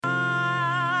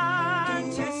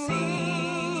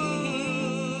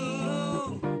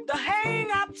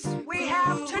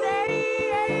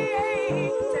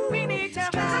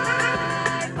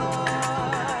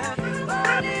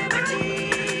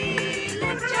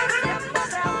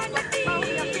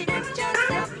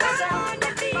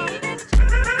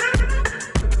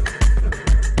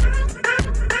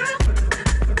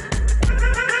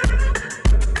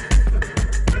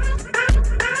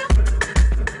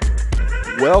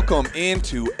Welcome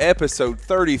into episode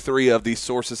 33 of the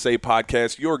Sources Say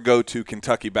podcast, your go-to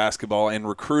Kentucky basketball and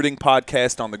recruiting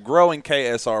podcast on the growing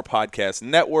KSR Podcast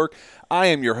Network. I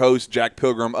am your host, Jack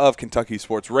Pilgrim of Kentucky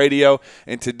Sports Radio,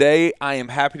 and today I am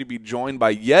happy to be joined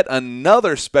by yet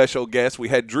another special guest. We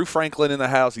had Drew Franklin in the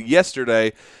house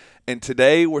yesterday, and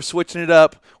today we're switching it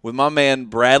up with my man,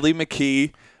 Bradley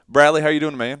McKee. Bradley, how you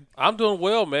doing, man? I'm doing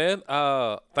well, man.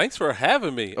 Thanks for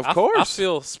having me. Of course. I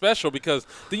feel special because,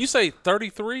 did you say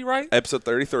 33, right? Episode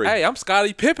 33. Hey, I'm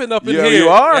Scottie Pippen up in Yeah, here. you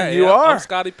are. Yeah, You yeah, are. I'm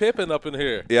Scottie Pippen up in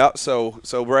here. Yeah, so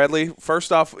Bradley,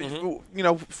 first off, you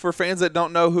know, for fans that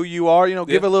don't know who you are, you know,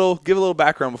 give a little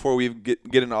background before we get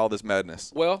into all this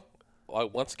madness. Well,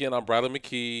 once again, I'm Bradley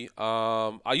McKee.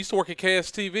 I used to work at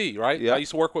KSTV, right? Yeah. I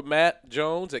used to work with Matt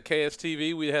Jones at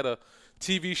KSTV. We had a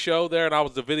TV show there, and I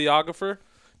was the videographer.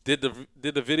 Did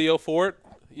the video for it,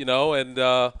 you know, and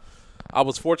I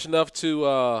was fortunate enough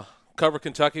to cover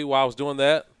Kentucky while I was doing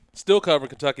that. Still covering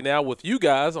Kentucky now with you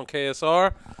guys on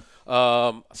KSR.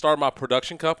 I started my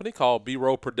production company called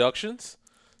B-Roll Productions.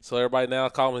 So everybody now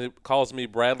calls me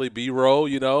Bradley B-Roll,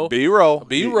 you know. B-roll.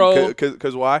 B-roll.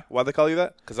 Because why? Why they call you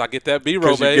that? Because I get that B-roll,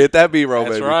 Because baby. you get that B-roll,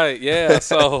 baby. That's right, yeah.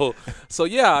 So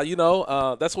yeah, you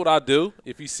know, that's what I do.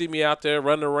 If you see me out there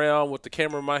running around with the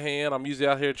camera in my hand, I'm usually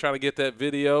out here trying to get that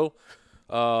video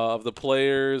of the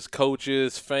players,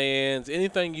 coaches, fans,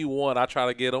 anything you want, I try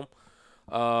to get them.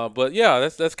 But yeah,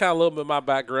 that's kind of a little bit of my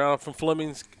background. I'm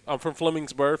from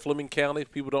Flemingsburg, Fleming County.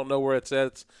 If people don't know where it's at,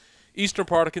 it's eastern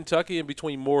part of Kentucky, in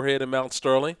between Moorhead and Mount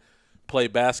Sterling.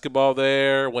 Played basketball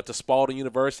there. Went to Spalding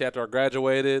University after I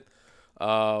graduated.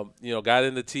 You know, got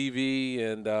into TV,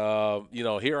 and you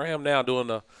know, here I am now doing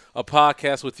a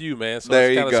podcast with you, man. So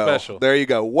it's kind of special. There you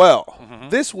go. Well,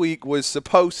 this week was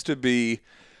supposed to be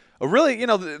a really, you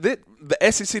know, the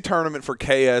SEC tournament for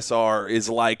KSR is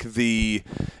like the,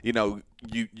 you know,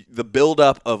 the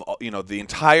buildup of, you know, the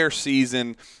entire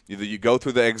season. You go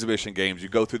through the exhibition games, you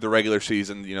go through the regular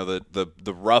season, you know,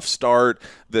 the rough start,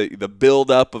 the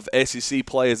buildup of SEC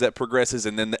play as that progresses,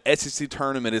 and then the SEC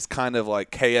tournament is kind of like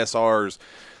KSR's.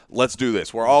 Let's do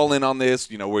this. We're all in on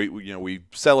this. You know, we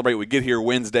celebrate. We get here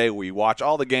Wednesday. We watch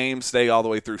all the games, stay all the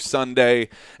way through Sunday,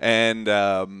 and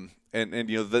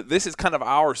you know, this is kind of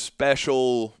our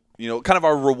special, you know, kind of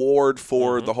our reward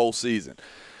for the whole season,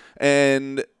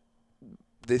 and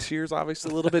this year's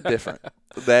obviously a little bit different.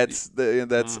 That's you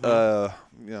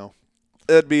know,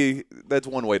 that's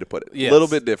one way to put it. Yes. A little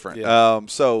bit different. Yeah.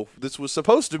 So this was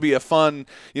supposed to be a fun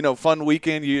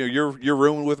weekend. You're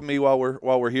rooming with me while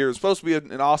we're here. It's supposed to be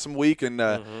an awesome week, and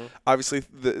obviously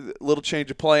the little change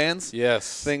of plans.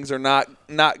 Yes. Things are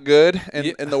not good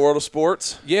in the world of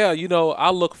sports. Yeah, you know,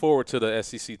 I look forward to the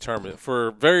SEC tournament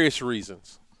for various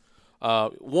reasons.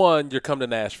 One, you're coming to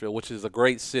Nashville, which is a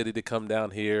great city to come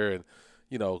down here and,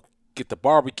 you know, get the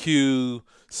barbecue,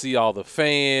 see all the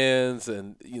fans,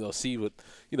 and, you know, see what,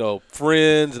 you know,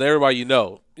 friends and everybody you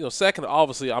know. You know, second,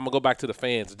 obviously, I'm going to go back to the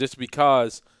fans just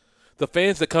because the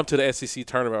fans that come to the SEC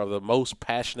tournament are the most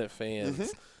passionate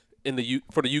fans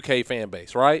for the UK fan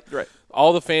base, right? Right.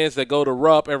 All the fans that go to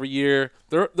Rupp every year,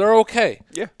 they're okay.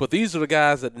 Yeah. But these are the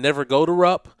guys that never go to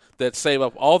Rupp, that save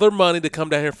up all their money to come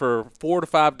down here for 4 to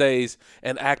 5 days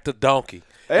and act a donkey.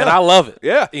 Yeah. And I love it.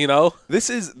 Yeah. You know? This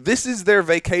is their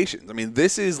vacations. I mean,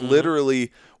 this is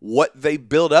literally what they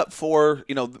build up for.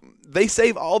 You know, they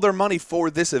save all their money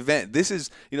for this event. This is,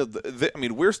 you know, I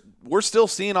mean, we're still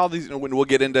seeing all these. When we'll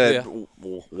get into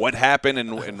what happened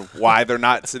and why they're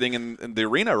not sitting in the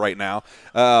arena right now.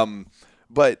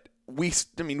 But we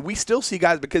still see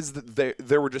guys because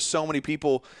there were just so many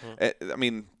people. I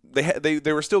mean,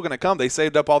 they were still going to come. They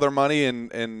saved up all their money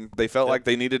and they felt like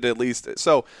they needed to at least.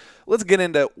 So let's get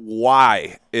into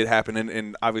why it happened.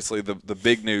 And obviously the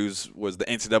big news was the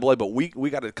NCAA, but we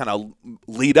got to kind of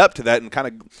lead up to that and kind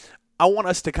of. I want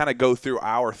us to kind of go through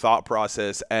our thought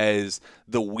process as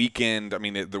the weekend. I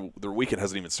mean, the weekend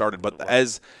hasn't even started, but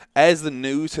as the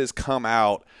news has come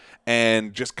out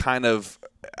and just kind of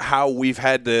how we've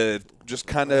had to just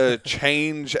kind of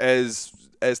change as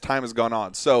time has gone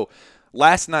on. So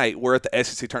last night we're at the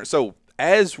SEC tournament. So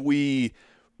as we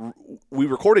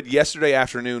recorded yesterday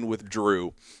afternoon with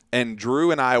Drew, and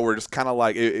Drew and I were just kind of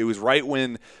like it was right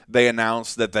when they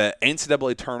announced that the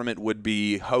NCAA tournament would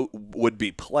be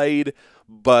played,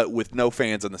 but with no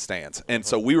fans in the stands. And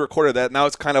so we recorded that. Now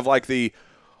it's kind of like the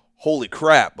holy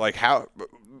crap, like how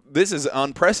this is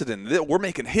unprecedented. We're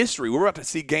making history. We're about to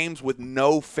see games with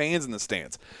no fans in the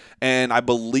stands. And I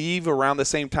believe around the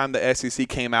same time the SEC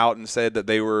came out and said that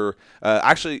they were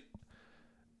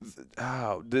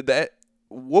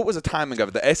what was the timing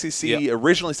of it? The SEC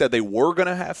originally said they were going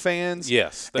to have fans.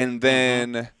 Yes. And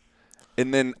then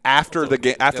And then after the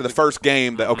game, after the first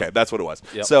game, okay, that's what it was.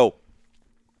 Yep. So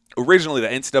originally the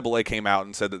NCAA came out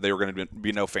and said that they were going to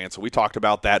be no fans. So we talked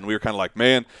about that, and we were kind of like,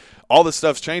 man, all this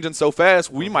stuff's changing so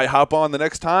fast. We might hop on the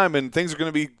next time, and things are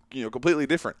going to be completely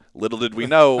different. Little did we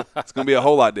know it's going to be a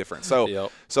whole lot different. So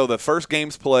so the first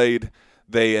game's played.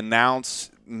 They announce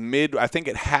I think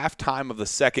at halftime of the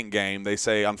second game, they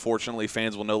say, unfortunately,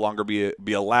 fans will no longer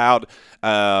be allowed.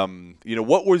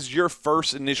 What was your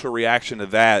first initial reaction to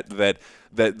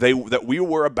that we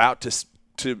were about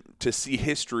to see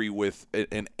history with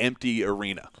an empty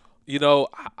arena?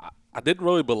 I didn't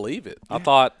really believe it. Yeah. I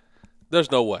thought,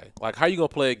 there's no way. Like, how are you going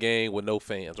to play a game with no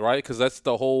fans, right? Because that's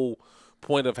the whole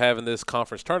point of having this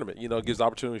conference tournament. It gives the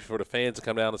opportunity for the fans to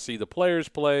come down and see the players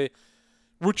play,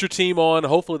 root your team on.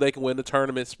 Hopefully they can win the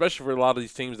tournament, especially for a lot of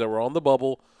these teams that were on the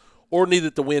bubble or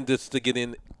needed to win just to get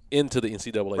into the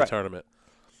NCAA tournament.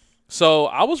 So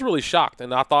I was really shocked,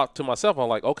 and I thought to myself, I'm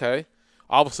like, okay,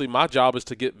 obviously my job is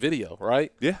to get video,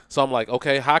 right? Yeah. So I'm like,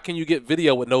 okay, how can you get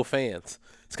video with no fans?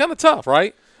 It's kind of tough,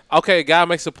 right? Okay, a guy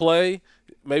makes a play,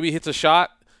 maybe hits a shot.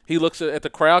 He looks at the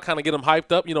crowd, kind of get him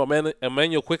hyped up.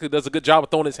 Emmanuel quickly does a good job of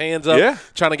throwing his hands up,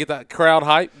 trying to get that crowd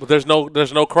hyped, but there's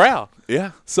no crowd.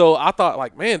 Yeah. So I thought,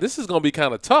 like, man, this is going to be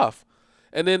kind of tough.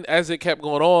 And then as it kept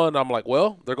going on, I'm like,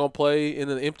 well, they're going to play in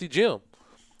an empty gym.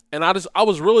 And I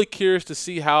was really curious to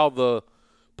see how the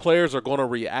players are going to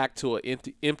react to an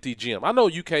empty gym. I know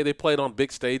UK, they played on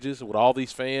big stages with all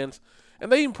these fans,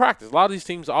 and they even practice. A lot of these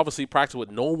teams obviously practice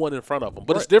with no one in front of them,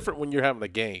 but it's different when you're having a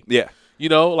game. Yeah.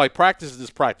 Like practice is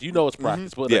just practice. It's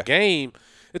practice. But a game,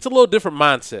 it's a little different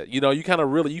mindset. You kind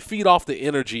of you feed off the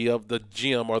energy of the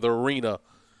gym or the arena.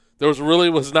 There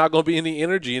was not going to be any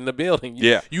energy in the building.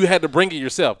 You had to bring it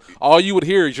yourself. All you would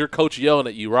hear is your coach yelling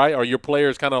at you, right? Or your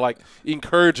players kind of like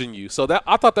encouraging you. So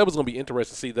I thought that was going to be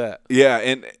interesting to see that. Yeah,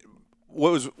 and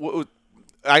what was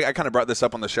I kind of brought this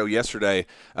up on the show yesterday.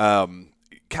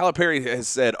 Calipari has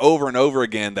said over and over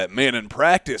again that, man, in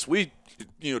practice we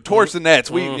torch the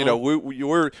nets. We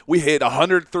hit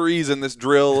 100 threes in this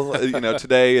drill,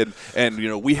 today,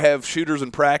 and we have shooters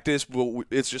in practice, but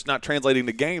it's just not translating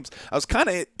to games. I was kind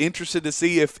of interested to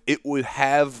see if it would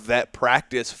have that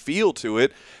practice feel to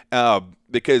it,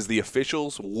 because the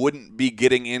officials wouldn't be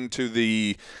getting into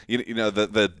the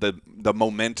the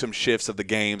momentum shifts of the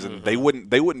games, and they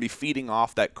wouldn't be feeding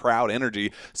off that crowd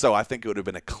energy. So I think it would have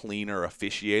been a cleaner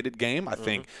officiated game. I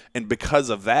think, and because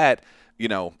of that,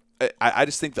 I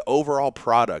just think the overall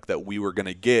product that we were going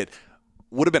to get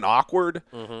would have been awkward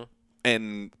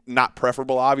and not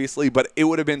preferable, obviously, but it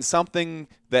would have been something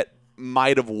that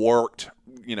might have worked,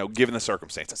 given the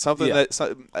circumstances. Something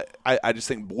that I just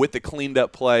think with the cleaned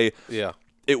up play,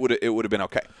 it would have been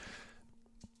okay.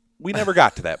 We never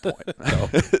got to that point.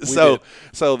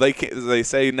 So they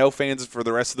say no fans for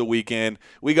the rest of the weekend.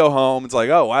 We go home. It's like,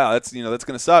 oh wow, that's going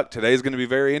to suck. Today's going to be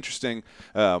very interesting.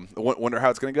 Wonder how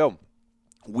it's going to go.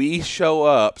 We show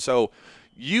up. So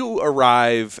you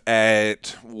arrive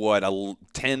at what,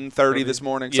 10:30 this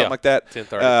morning, something like that.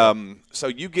 10:30. So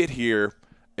you get here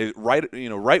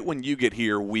right when you get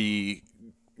here.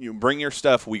 You bring your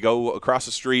stuff. We go across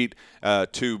the street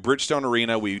to Bridgestone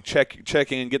Arena. We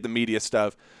check in, get the media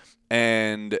stuff,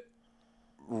 and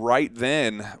right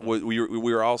then we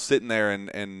were all sitting there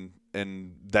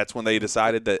and that's when they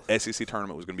decided that SEC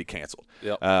tournament was going to be canceled.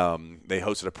 Yep. They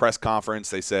hosted a press conference.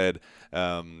 They said,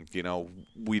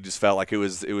 we just felt like it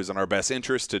was in our best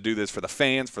interest to do this for the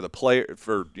fans, for the player,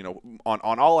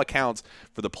 on all accounts,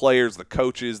 for the players, the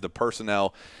coaches, the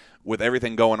personnel. With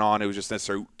everything going on, it was just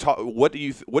necessary. What did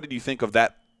you think of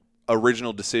that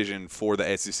original decision for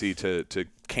the SEC to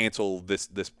cancel this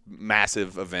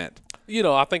massive event?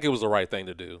 I think it was the right thing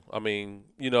to do. I mean,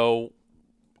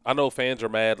 I know fans are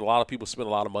mad. A lot of people spend a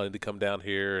lot of money to come down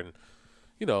here, and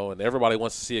and everybody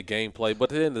wants to see a game play.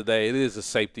 But at the end of the day, it is a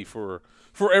safety for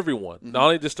everyone, not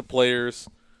only just the players,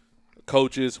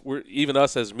 coaches. Even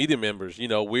us as media members.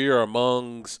 We are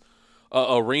amongst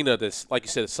arena that's, like you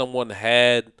said, if someone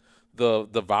had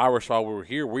the virus while we were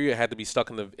here, we had to be stuck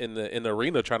in the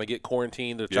arena trying to get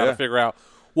quarantined to try to figure out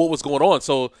what was going on.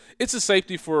 So it's a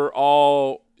safety for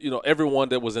all, everyone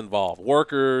that was involved,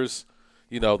 workers.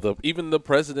 Even the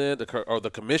president or the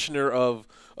commissioner of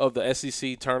the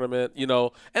SEC tournament,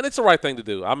 and it's the right thing to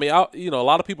do. I mean, a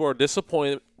lot of people are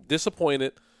disappointed,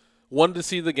 wanted to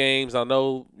see the games. I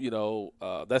know,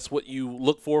 that's what you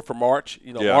look for March,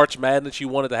 March Madness. You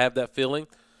wanted to have that feeling.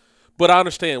 But I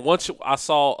understand. Once I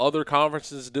saw other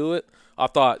conferences do it, I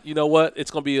thought, you know what?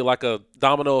 It's going to be like a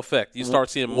domino effect. You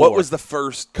start seeing more. What was the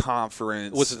first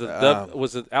conference? Was it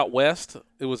was it out west?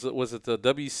 Was it the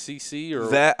WCC or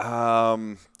that?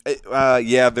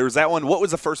 Yeah, there was that one. What was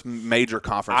the first major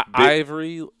conference?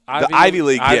 Ivy Ivy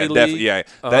League, Ivy yeah, League. definitely,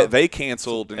 yeah. They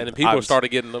canceled, and then people started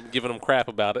giving them crap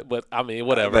about it. But I mean,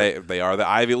 whatever. They are the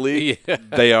Ivy League. Yeah.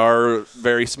 They are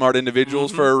very smart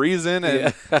individuals for a reason,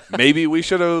 and maybe we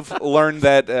should have learned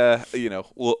that.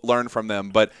 We'll learn from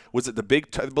them. But was it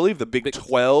I believe the Big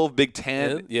 12, Big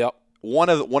 10? Yep. One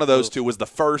of those two was the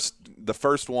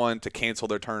first one to cancel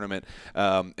their tournament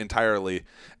entirely,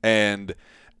 and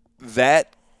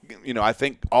that. I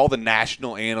think all the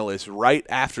national analysts right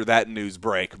after that news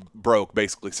broke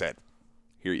basically said,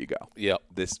 "Here you go." Yep.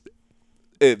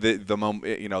 The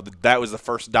moment that was the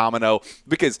first domino,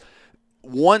 because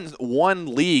one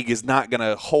league is not going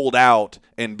to hold out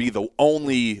and be the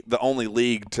only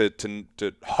league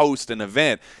to host an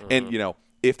event, and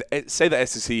if say the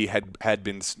SEC had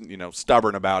been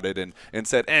stubborn about it and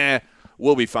said,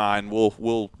 we'll be fine,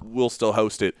 we'll still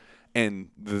host it. And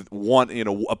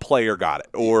a player got it,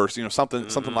 or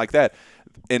something like that,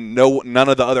 and none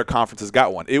of the other conferences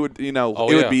got one. It would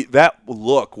would be, that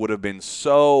look would have been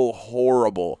so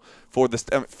horrible for the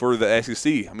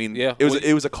SEC. I mean,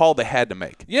 it was a call they had to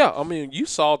make. Yeah, I mean, you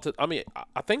saw.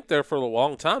 I think there for a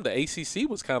long time the ACC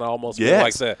was kind of almost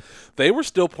like that. They were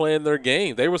still playing their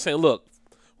game. They were saying, "Look,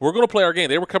 we're going to play our game."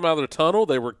 They were coming out of their tunnel.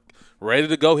 They were ready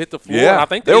to go hit the floor. Yeah, I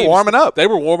think they were warming up. They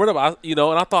were warming up. And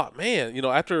I thought, man,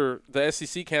 after the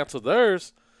SEC canceled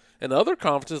theirs and the other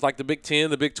conferences like the Big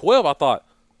 10, the Big 12, I thought,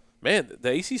 man,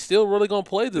 the ACC still really going to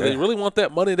play? Do they really want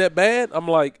that money that bad? I'm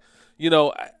like,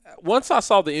 once I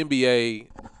saw the NBA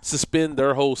suspend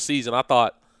their whole season, I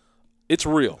thought, it's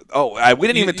real. Oh, we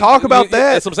didn't even talk about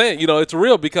that. That's what I'm saying. It's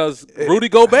real because Rudy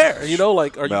Gobert. Dude.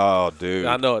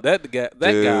 I know that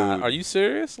guy. Are you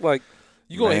serious? Like,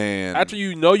 you going after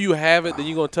you have it, then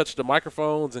you're gonna touch the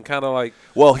microphones and kind of like.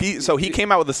 Well, he came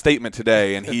out with a statement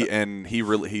today, and he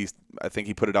I think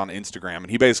he put it on Instagram, and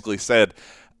he basically said,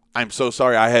 "I'm so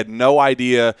sorry. I had no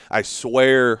idea. I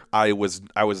swear I was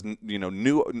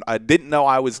new. I didn't know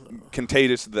I was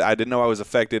contagious. I didn't know I was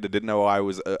affected. I didn't know I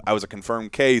was a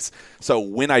confirmed case. So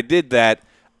when I did that,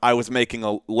 I was making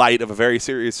a light of a very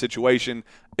serious situation."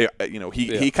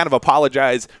 He kind of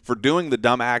apologized for doing the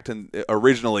dumb act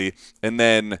originally, and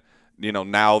then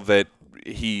now that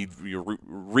he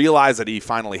realized that he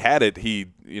finally had it, it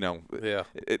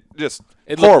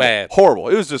looked horrible, bad. Horrible.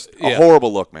 It was just a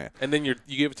horrible look, man. And then you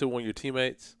give it to one of your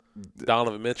teammates,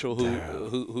 Donovan Mitchell,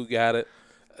 who got it.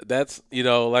 That's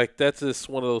that's just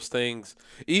one of those things.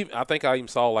 I think I even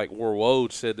saw like where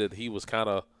Woj said that he was kind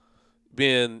of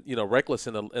being reckless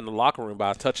in the locker room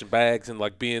by touching bags and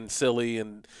like being silly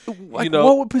and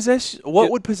what would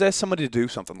possess somebody to do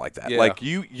something like that? Like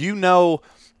even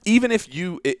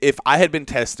if I had been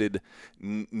tested,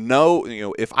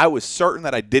 if I was certain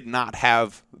that I did not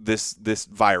have this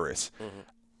virus,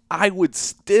 I would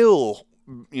still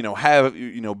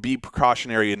be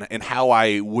precautionary in how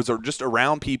I was just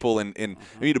around people and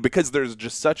because there's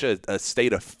just such a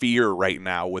state of fear right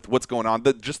now with what's going on,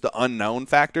 just the unknown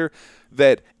factor,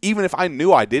 that even if I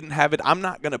knew I didn't have it, I'm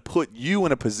not going to put you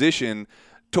in a position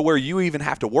to where you even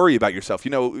have to worry about yourself.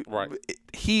 Right.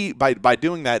 He by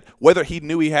doing that, whether he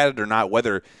knew he had it or not,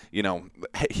 whether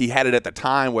he had it at the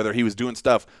time, whether he was doing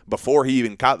stuff before he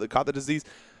even caught the disease,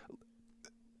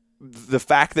 the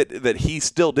fact that he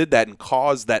still did that and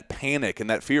caused that panic and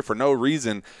that fear for no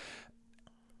reason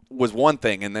was one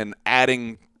thing, and then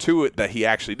adding to it that he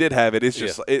actually did have it, it's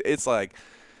just it's like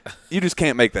you just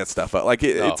can't make that stuff up. Like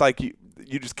it's like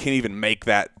you just can't even make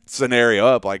that scenario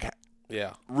up. Like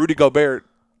Rudy Gobert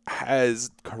has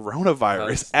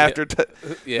coronavirus after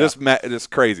this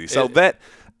crazy. So the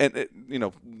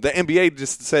NBA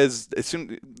just says as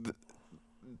soon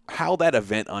how that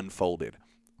event unfolded.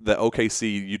 The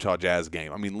OKC Utah Jazz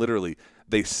game. I mean, literally,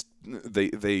 they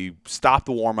stopped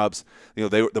the warm-ups.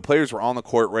 The players were on the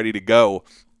court ready to go,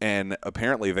 and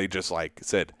apparently they just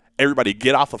said, "Everybody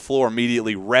get off the floor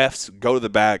immediately. Refs go to the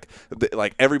back."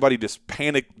 Everybody just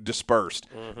panicked, dispersed.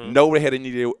 Nobody had any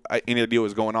idea what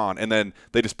was going on, and then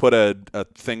they just put a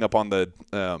thing up on the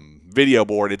video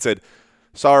board. It said,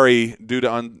 "Sorry, due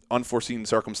to unforeseen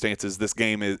circumstances, this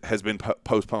game has been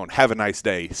postponed. Have a nice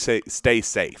day. Stay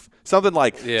safe." Something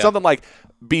like,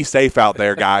 "Be safe out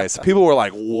there, guys." People were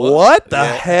like, "What the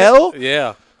hell?"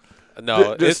 Yeah.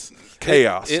 No, it's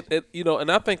chaos.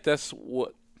 And I think that's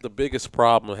what the biggest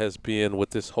problem has been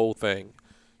with this whole thing.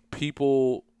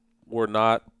 People were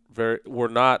not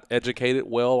educated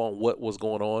well on what was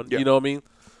going on. Yep. You know what I mean?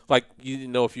 Like, you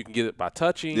didn't know if you can get it by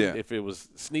touching, if it was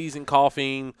sneezing,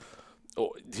 coughing,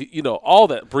 or, all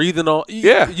that, breathing on.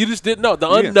 You just didn't know. The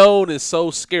unknown is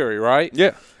so scary, right?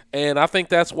 Yeah. And I think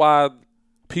that's why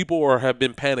people have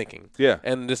been panicking. Yeah.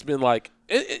 And it's been like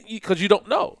because you don't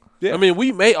know. Yeah. I mean,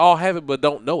 we may all have it, but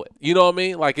don't know it. You know what I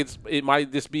mean? Like it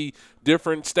might just be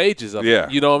different stages of Yeah.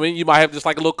 it. You know what I mean? You might have just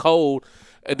like a little cold,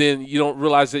 and then you don't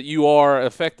realize that you are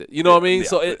affected. You know what I mean? Yeah.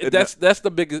 So that's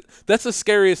the biggest, that's the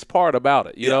scariest part about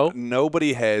it. You know?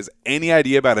 Nobody has any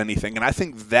idea about anything, and I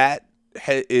think that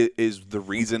is the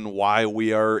reason why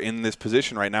we are in this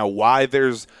position right now. Why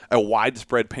there's a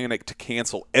widespread panic to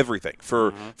cancel everything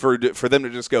for them to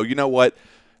just go. You know what?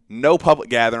 No public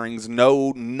gatherings,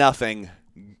 no nothing.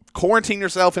 Quarantine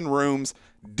yourself in rooms,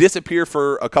 disappear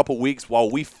for a couple weeks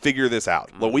while we figure this out.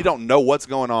 Well, we don't know what's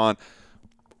going on.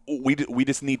 We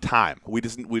just need time. We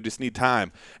just need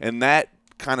time, and that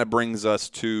kind of brings us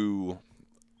to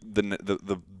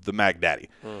the Mag Daddy.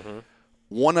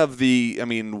 One of the, I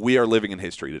mean, we are living in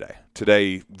history today.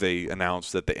 Today they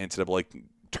announced that the NCAA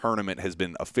tournament has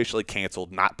been officially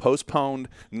canceled, not postponed,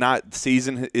 not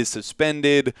season is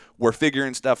suspended. We're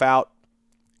figuring stuff out.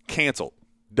 Canceled,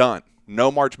 done.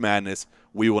 No March Madness.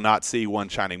 We will not see one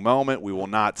shining moment. We will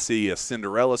not see a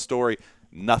Cinderella story.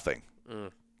 Nothing.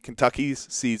 Kentucky's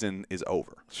season is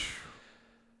over.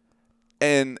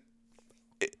 And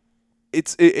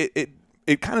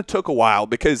it kind of took a while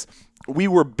because we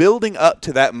were building up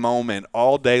to that moment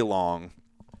all day long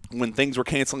when things were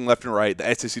canceling left and right.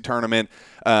 The SEC tournament,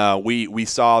 we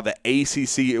saw the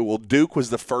ACC. Duke was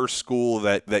the first school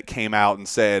that came out and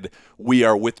said we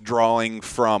are withdrawing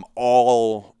from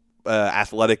all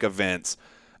athletic events,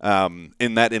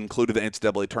 and that included the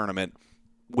NCAA tournament.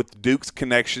 With Duke's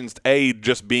connections,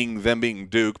 just being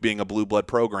Duke, being a blue blood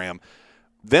program,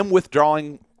 them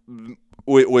withdrawing,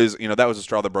 it was, that was the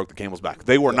straw that broke the camel's back.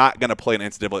 They were not going to play an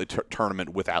NCAA tournament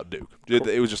without Duke.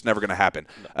 It was just never going to happen.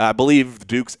 I believe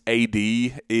Duke's AD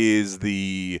is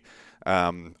the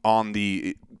on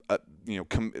the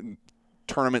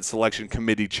tournament selection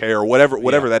committee chair,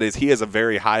 whatever that is. He has a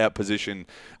very high up position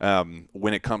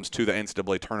when it comes to the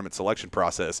NCAA tournament selection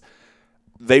process.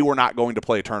 They were not going to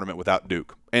play a tournament without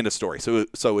Duke. End of story.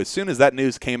 So as soon as that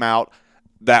news came out,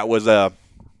 that was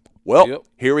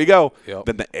here we go. Yep.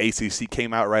 Then the ACC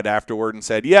came out right afterward and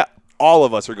said, yeah, all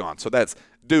of us are gone. So that's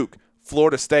Duke,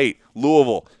 Florida State,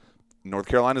 Louisville. North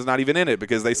Carolina's not even in it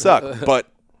because they suck. But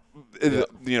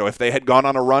if they had gone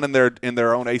on a run in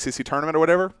their own ACC tournament or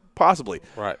whatever, possibly.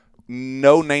 Right.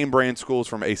 No name brand schools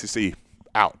from ACC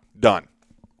out. Done.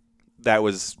 That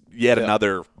was yet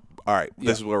another, all right,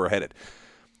 this is where we're headed.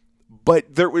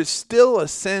 But there was still a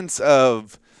sense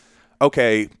of,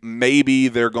 okay, maybe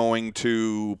they're going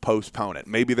to postpone it.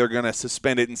 Maybe they're going to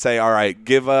suspend it and say, all right,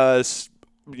 give us,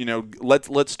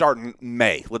 let's start in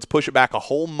May. Let's push it back a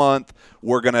whole month.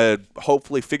 We're going to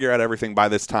hopefully figure out everything by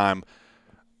this time.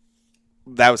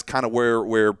 That was kind of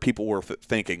where people were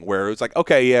thinking, where it was like,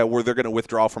 okay, yeah, they're going to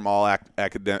withdraw from all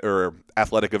academic or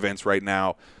athletic events right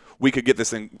now. We could get this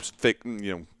thing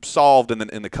solved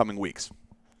in the coming weeks.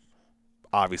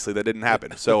 Obviously, that didn't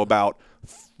happen. So about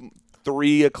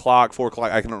 3 o'clock, 4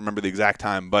 o'clock, I can't remember the exact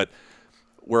time, but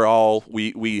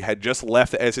we had just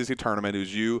left the SEC tournament. It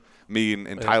was you, me,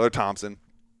 and Tyler Thompson.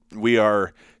 We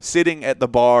are sitting at the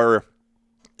bar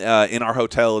in our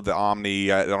hotel at the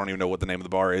Omni. I don't even know what the name of the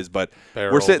bar is, but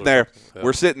we're sitting there. Yeah.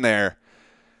 We're sitting there,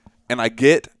 and I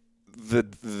get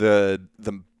the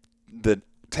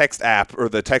text app or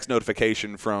the text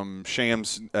notification from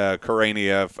Shams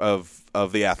Karania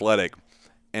of The Athletic,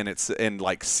 and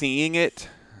like seeing it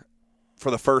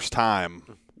for the first time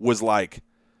was like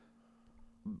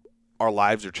our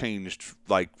lives are changed.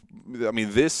 Like, I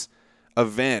mean, this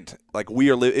event, like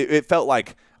it felt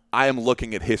like I am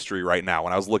looking at history right now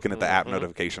when I was looking at the app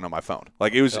notification on my phone.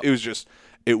 Like it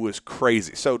was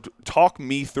crazy. So talk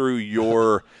me through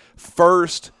your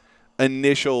first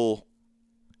initial,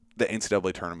 the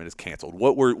NCAA tournament is canceled.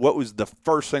 What was the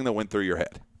first thing that went through your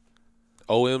head?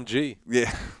 OMG.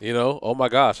 Yeah. Oh my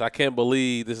gosh, I can't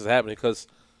believe this is happening because,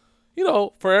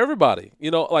 for everybody,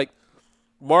 like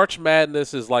March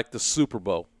Madness is like the Super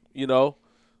Bowl. A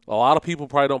lot of people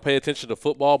probably don't pay attention to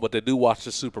football, but they do watch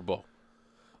the Super Bowl.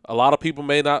 A lot of people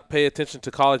may not pay attention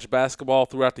to college basketball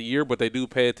throughout the year, but they do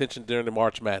pay attention during the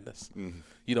March Madness.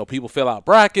 Mm-hmm. People fill out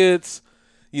brackets.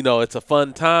 It's a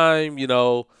fun time.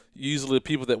 Usually the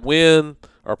people that win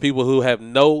are people who have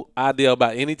no idea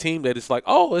about any team. They're just like,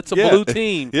 oh, it's a blue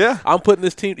team. Yeah. I'm putting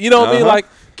this team. You know what I mean? Like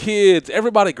kids,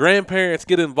 everybody, grandparents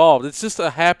get involved. It's just a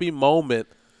happy moment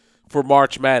for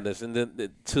March Madness. And then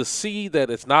to see that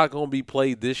it's not going to be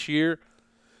played this year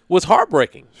was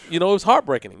heartbreaking. It was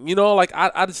heartbreaking. Like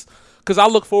I just because I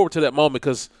look forward to that moment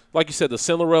because, like you said, the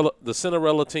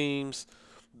Cinderella teams,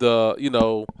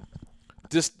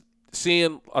 just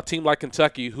seeing a team like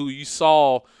Kentucky who you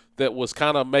saw that was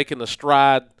kind of making a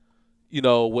stride,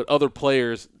 with other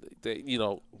players,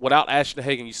 without Ashton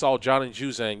Hagen, you saw Johnny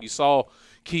Juzang, you saw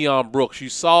Keon Brooks, you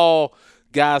saw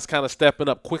guys kind of stepping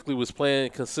up quickly, was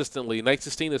playing consistently. Nate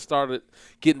Sestina started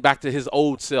getting back to his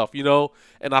old self,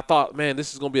 and I thought, man,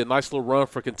 this is going to be a nice little run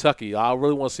for Kentucky. I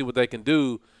really want to see what they can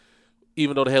do,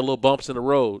 even though they had little bumps in the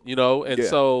road, and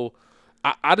so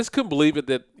I just couldn't believe it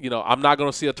that, I'm not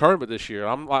going to see a tournament this year.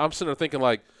 I'm sitting there thinking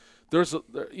like there's,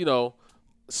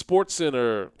 Sports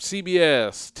Center,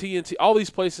 CBS, TNT, all these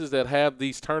places that have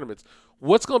these tournaments.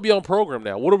 What's going to be on program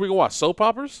now? What are we going to watch? Soap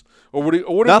operas? Or what are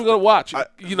we going to watch?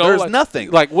 There's nothing.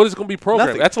 Like, what is going to be programmed?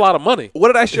 Nothing. That's a lot of money. What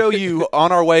did I show you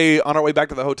on our way back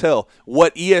to the hotel?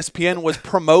 What ESPN was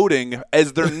promoting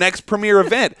as their next premier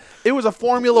event. It was a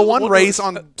Formula One race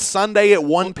on Sunday at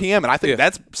 1 p.m., and I think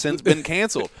that's since been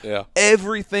canceled. Yeah.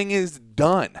 Everything is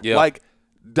done. Yeah. Like,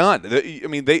 done. I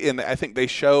mean, I think they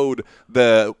showed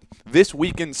this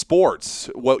week in sports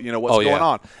what's going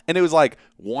on, and it was like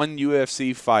one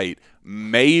UFC fight,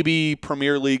 maybe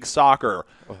Premier League soccer.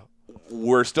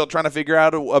 We're still trying to figure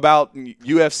out about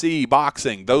UFC,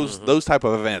 boxing, those type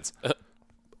of events.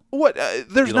 What?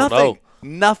 There's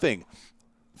nothing.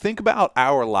 Think about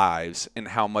our lives and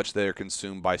how much they're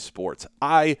consumed by sports.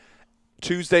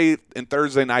 Tuesday and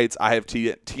Thursday nights, I have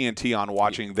TNT on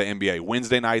watching the NBA.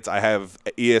 Wednesday nights, I have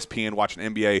ESPN watching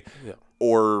NBA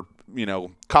or,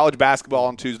 college basketball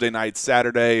on Tuesday nights,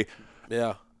 Saturday.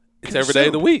 Yeah. It's every day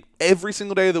of the week. Every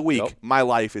single day of the week, my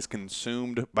life is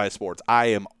consumed by sports. I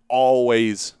am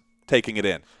always taking it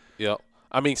in. Yeah.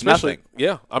 Especially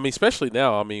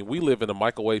now. We live in a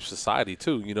microwave society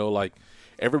too, like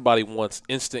everybody wants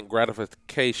instant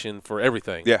gratification for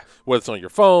everything. Yeah. Whether it's on your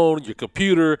phone, your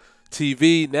computer,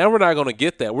 TV. Now we're not going to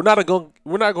get that. We're not going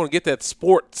to get that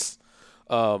sports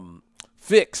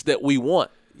fix that we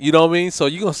want. You know what I mean? So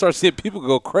you're going to start seeing people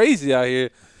go crazy out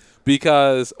here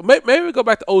because maybe we go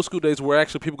back to old school days where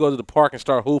actually people go to the park and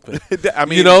start hooping.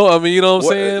 You know what I'm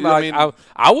saying?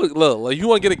 I would look, like, you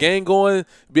want to get a game going,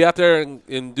 be out there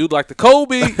and do like the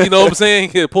Kobe, you know what I'm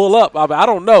saying? Pull up. I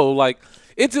don't know. Like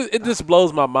it just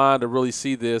blows my mind to really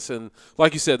see this. And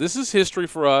like you said, this is history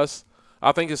for us.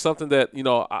 I think it's something that,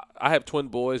 I have twin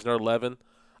boys and they're 11.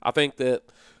 I think that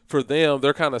for them,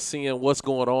 they're kind of seeing what's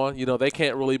going on. They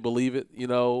can't really believe it,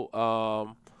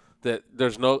 that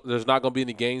there's not going to be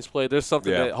any games played. There's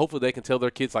something that hopefully they can tell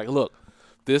their kids, like, look,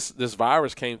 this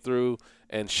virus came through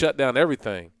and shut down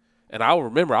everything. And I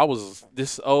remember I was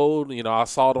this old, I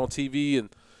saw it on TV and,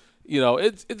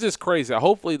 it's just crazy.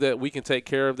 Hopefully that we can take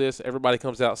care of this. Everybody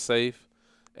comes out safe.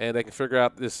 And they can figure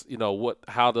out this,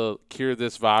 how to cure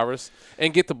this virus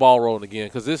and get the ball rolling again,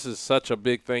 because this is such a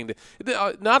big thing.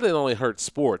 Not only hurt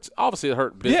sports, obviously it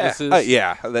hurt businesses. You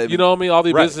know what I mean? All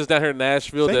these businesses down here in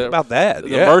Nashville. Think about that. The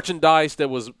merchandise that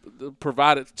was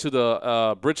provided to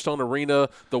the Bridgestone Arena,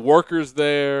 the workers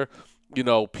there.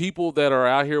 People that are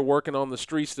out here working on the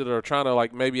streets that are trying to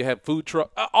like maybe have food truck,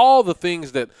 all the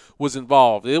things that was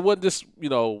involved. It wasn't just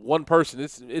one person.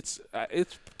 It's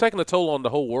taking a toll on the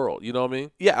whole world. You know what I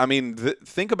mean? Yeah,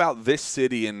 think about this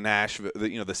city in Nashville.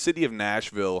 The city of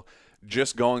Nashville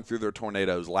just going through their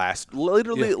tornadoes last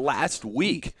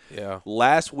week. Yeah.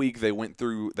 Last week they went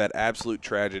through that absolute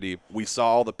tragedy. We saw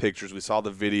all the pictures. We saw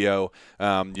the video.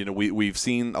 We've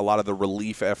seen a lot of the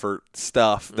relief effort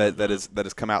stuff that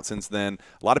has come out since then.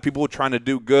 A lot of people were trying to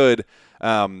do good.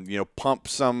 Pump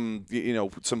some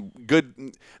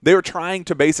good. They were trying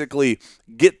to basically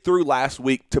get through last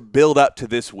week to build up to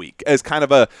this week as kind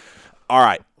of all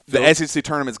right. The SEC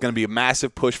tournament is going to be a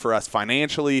massive push for us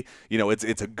financially.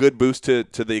 It's a good boost to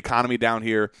the economy down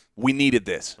here. We needed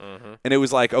this. Mm-hmm. And it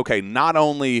was like, okay, not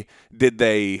only did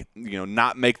they,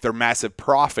 not make their massive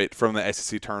profit from the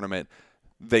SEC tournament,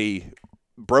 they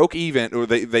broke even, or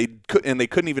they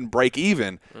couldn't even break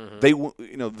even.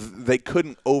 Mm-hmm. They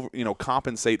couldn't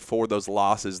compensate for those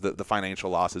losses, the financial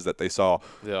losses that they saw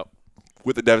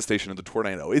with the devastation of the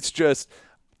tornado. It's just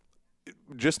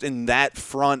in that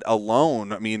front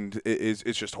alone, it's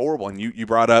just horrible. And you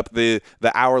brought up the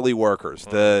hourly workers,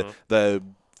 the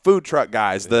food truck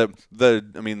guys, all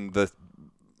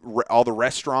the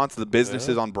restaurants, the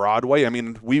businesses on Broadway.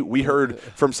 We heard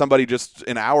from somebody just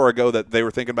an hour ago that they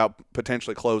were thinking about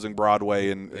potentially closing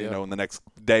Broadway in the next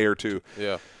day or two.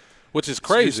 Yeah. Which is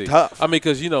crazy. It's tough.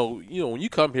 Because when you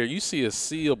come here, you see a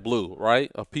sea of blue, right?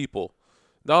 Of people.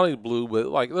 Not only blue, but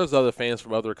like there's other fans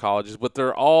from other colleges, but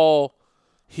they're all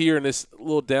here in this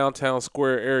little downtown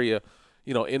square area,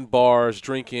 in bars,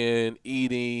 drinking,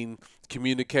 eating,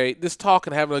 communicate, just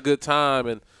talking, having a good time,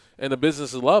 and the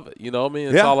businesses love it. You know what I mean?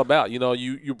 It's all about,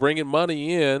 you're bringing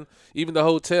money in, even the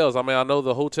hotels. I know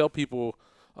the hotel people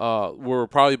were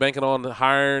probably banking on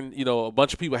hiring, a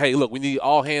bunch of people. Hey, look, we need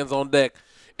all hands on deck.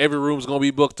 every room's going to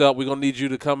be booked up. We're going to need you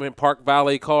to come and park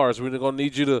valet cars. We're going to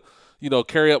need you to,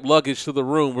 carry up luggage to the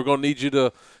room. We're going to need you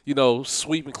to,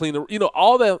 sweep and clean the,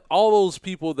 all those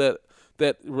people that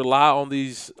rely on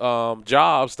these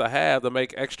jobs to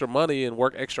make extra money and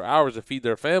work extra hours to feed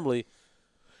their family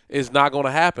is not going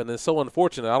to happen. It's so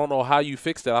unfortunate. I don't know how you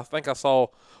fix that. I think I saw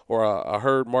I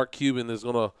heard Mark Cuban is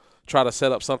going to try to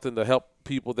set up something to help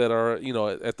people that are,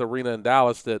 at the arena in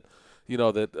Dallas that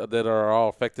are all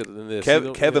affected in this.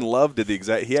 Kevin Love did the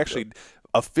exact. He actually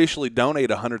officially donated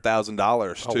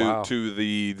 $100,000 to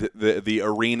the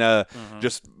arena,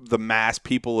 just the mass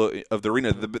people of the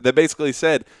arena. They basically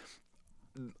said,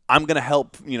 I'm going to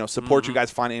help, support you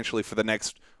guys financially for the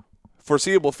next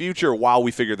foreseeable future while we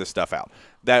figure this stuff out.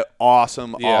 That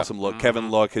awesome look.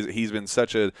 Kevin Look, he's been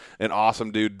such an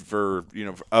awesome dude for,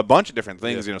 for a bunch of different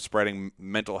things, spreading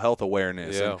mental health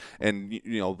awareness and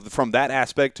from that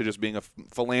aspect to just being a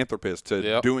philanthropist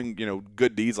to doing,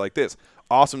 good deeds like this.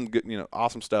 Awesome,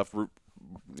 awesome stuff.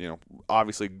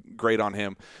 Obviously great on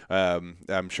him.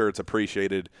 I'm sure it's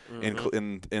appreciated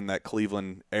in that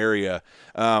Cleveland area.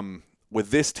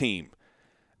 With this team,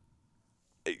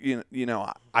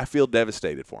 I feel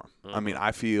devastated for him. I mean,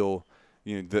 I feel,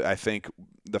 I think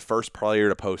the first player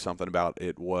to post something about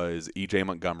it was E.J.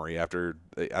 Montgomery after,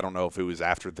 I don't know if it was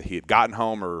after he had gotten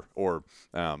home or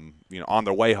on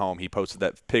their way home, he posted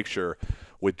that picture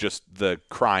with just the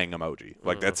crying emoji.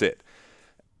 Like, that's it.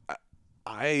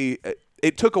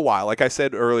 It took a while. Like I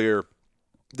said earlier,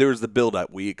 there was the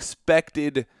buildup. We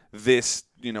expected this.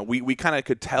 We kind of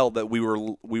could tell that we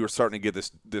were starting to get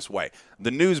this way.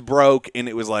 The news broke, and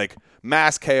it was like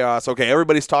mass chaos. Okay,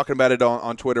 everybody's talking about it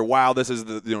on Twitter. Wow, this is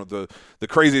the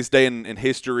craziest day in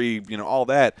history. All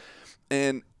that,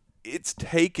 and it's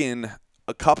taken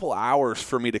a couple hours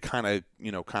for me to kind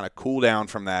of cool down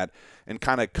from that and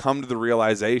kind of come to the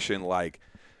realization, like,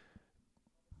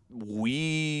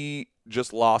 we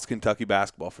just lost Kentucky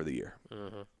basketball for the year.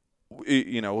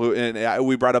 And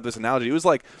we brought up this analogy.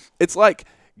 It's like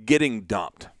getting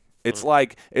dumped. It's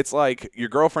like your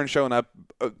girlfriend showing up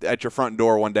at your front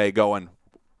door one day going,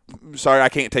 sorry, I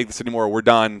can't take this anymore. We're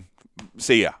done.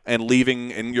 See ya. And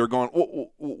leaving, and you're going,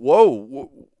 whoa,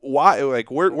 why?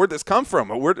 Like, where'd this come from?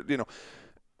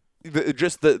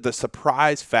 Just the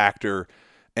surprise factor,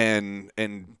 and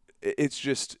it's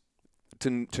just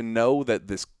to know that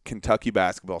this Kentucky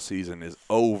basketball season is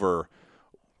over.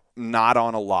 Not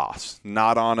on a loss,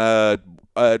 not on a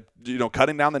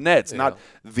cutting down the nets, not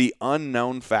the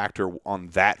unknown factor on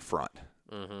that front.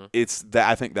 It's that,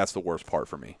 I think that's the worst part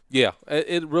for me. Yeah,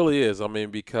 it really is. I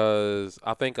mean, because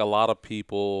I think a lot of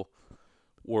people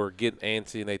were getting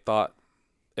antsy, and they thought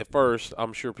at first,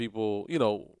 I'm sure people,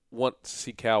 want to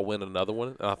see Cal win another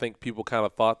one. And I think people kind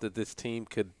of thought that this team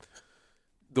could,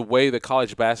 the way the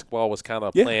college basketball was kind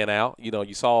of playing out,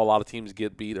 you saw a lot of teams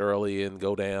get beat early and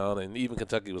go down, and even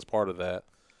Kentucky was part of that.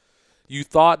 You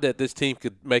thought that this team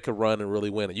could make a run and really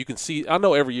win it. You can see, I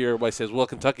know every year everybody says, well,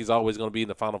 Kentucky's always going to be in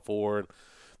the Final Four, and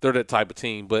they're that type of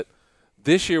team. But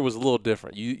this year was a little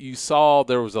different. You saw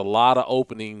there was a lot of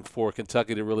opening for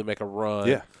Kentucky to really make a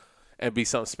run and be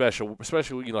something special,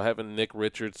 especially, having Nick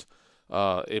Richards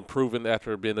improving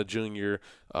after being a junior,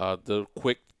 the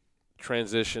quick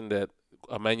transition that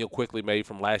Emmanuel quickly made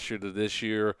from last year to this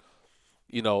year,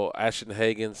 Ashton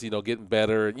Hagans, getting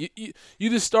better. And you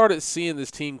just started seeing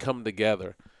this team come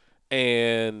together.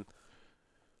 And,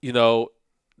 you don't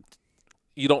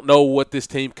know what this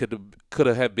team could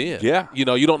have been. Yeah. You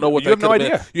don't know what you have no idea.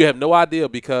 Been. You have no idea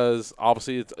because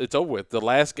obviously it's over with. The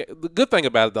last game, the good thing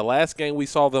about it, the last game we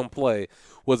saw them play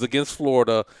was against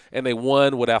Florida, and they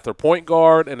won without their point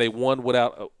guard, and they won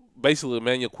without basically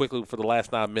Emmanuel quickly for the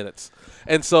last 9 minutes.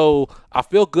 And so I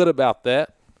feel good about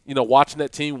that, watching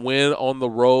that team win on the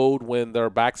road when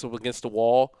their backs up against the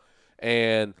wall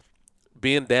and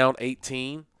being down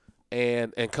 18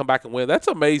 and come back and win. That's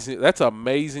amazing. That's an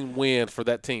amazing win for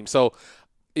that team. So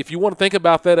if you want to think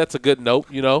about that, that's a good note,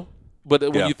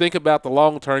 But when you think about the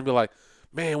long term, you're like,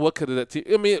 man, what could that team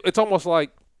 – I mean, it's almost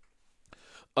like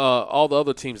all the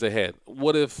other teams they had.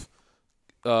 What if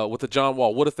with the John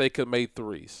Wall, what if they could have made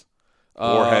threes?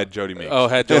 Or had Jody Meeks. Or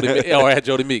had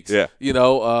Jody Meeks. Yeah.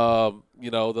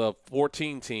 The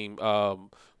 14 team.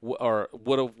 Or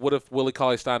what if Willie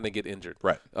Cauley-Stein didn't get injured?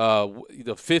 Right.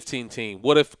 The 15 team.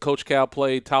 What if Coach Cal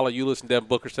played Tyler Ulis and Devin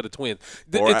Booker to the Twins?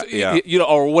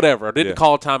 Or whatever. Didn't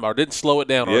call a timeout. Didn't slow it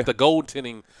down. Or if the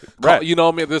goaltending. Right.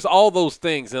 There's all those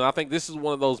things, and I think this is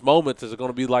one of those moments that's going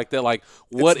to be like that. Like,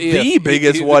 what it's if the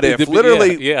biggest what if?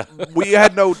 Literally, we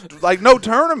had no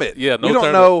tournament. Yeah, no we don't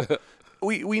tournament. know.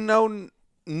 We know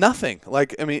Nothing.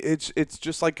 Like, I mean, it's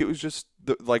just like it was just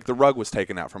like the rug was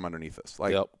taken out from underneath us.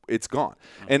 Like, Yep. it's gone.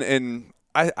 And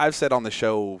I've said on the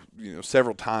show,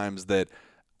 several times that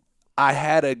I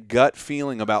had a gut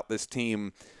feeling about this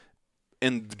team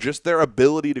and just their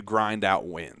ability to grind out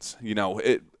wins.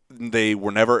 They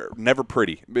were never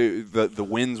pretty. The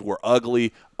wins were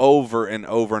ugly over and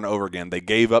over and over again. They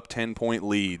gave up 10-point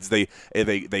leads. They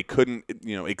couldn't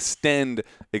extend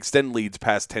leads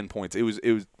past 10 points. It was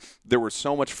there was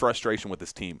so much frustration with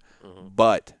this team,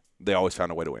 but they always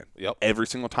found a way to win. Yep. Every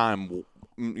single time.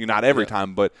 Not every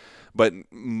time, but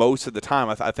most of the time.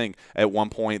 I think at one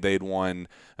point they'd won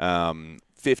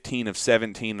 15 of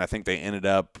 17. I think they ended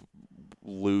up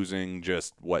losing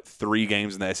just 3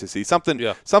 games in the SEC,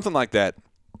 something like that,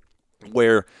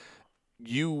 where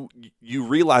you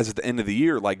realize at the end of the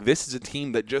year, like, this is a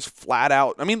team that just flat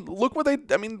out. I mean, look what they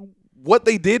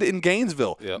did in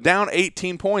Gainesville, down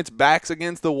 18 points, backs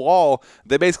against the wall.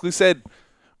 They basically said,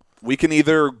 we can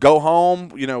either go home,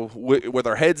 with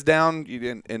our heads down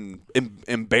and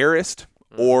embarrassed,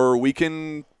 or we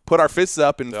can put our fists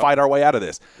up and fight our way out of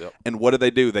this. Yep. And what did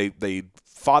they do? They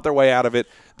fought their way out of it.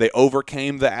 They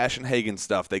overcame the Ashton Hagen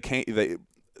stuff.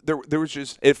 There was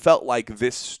just, it felt like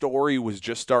this story was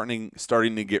just starting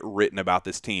to get written about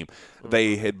this team.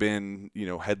 They had been,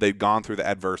 had they gone through the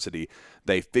adversity,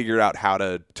 they figured out how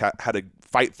to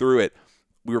fight through it.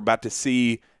 We were about to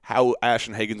see how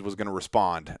Ashton Hagens was going to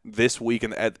respond this week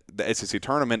at the SEC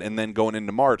tournament, and then going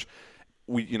into March.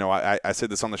 I said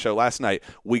this on the show last night.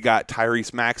 We got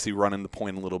Tyrese Maxey running the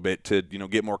point a little bit to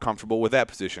get more comfortable with that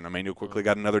position. Emmanuel quickly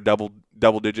got another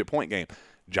double-digit point game.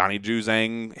 Johnny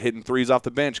Juzang hitting threes off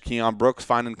the bench. Keon Brooks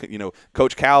finding,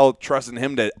 Coach Cal trusting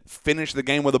him to finish the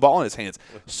game with the ball in his hands.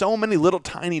 So many little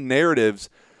tiny narratives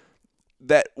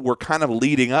that were kind of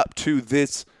leading up to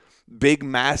this big,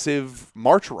 massive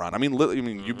March run. I mean,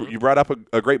 you brought up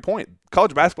a great point.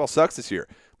 College basketball sucks this year.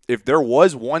 If there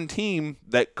was one team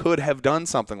that could have done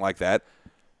something like that,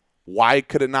 why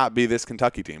could it not be this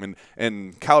Kentucky team?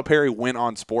 And Calipari went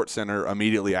on SportsCenter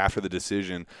immediately after the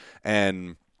decision,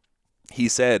 and he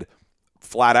said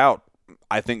flat out,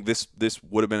 I think this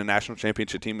would have been a national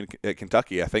championship team at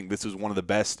Kentucky. I think this is one of the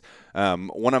best,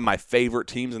 one of my favorite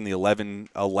teams in the 11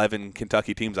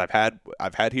 Kentucky teams I've had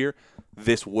here.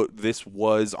 This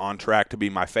was on track to be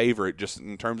my favorite, just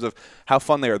in terms of how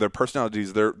fun they are, their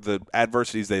personalities, the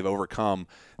adversities they've overcome,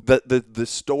 the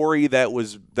story that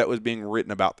was being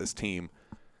written about this team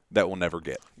that we'll never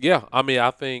get. Yeah, I mean,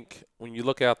 I think when you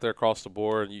look out there across the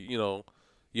board, you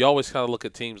always kind of look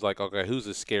at teams like, okay, who's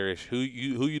the scariest? Who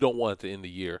you don't want at the end of the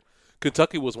year?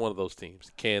 Kentucky was one of those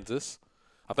teams. Kansas,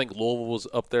 I think Louisville was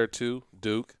up there too.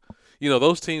 Duke,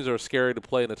 those teams are scary to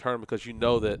play in the tournament because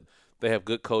that they have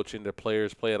good coaching. Their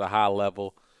players play at a high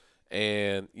level.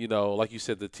 And, like you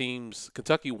said, the teams –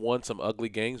 Kentucky won some ugly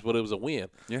games, but it was a win.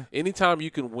 Yeah. Anytime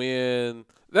you can win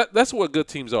 – that's what good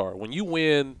teams are. When you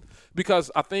win –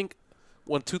 because I think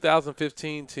when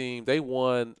 2015 team, they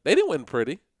won – they didn't win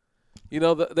pretty. They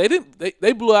didn't –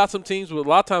 they blew out some teams, but a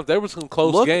lot of times there were some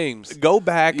close games. Go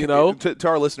back to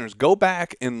our listeners. Go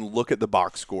back and look at the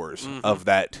box scores of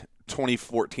that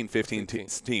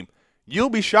 2014-15 team.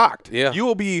 You'll be shocked. Yeah. You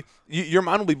will be – your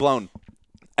mind will be blown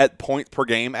at points per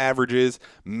game averages,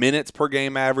 minutes per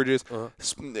game averages.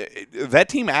 That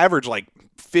team averaged like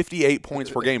 58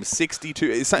 points per game,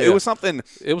 62. It was something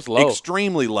 – it was low.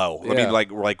 Extremely low. Yeah. I mean,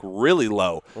 like really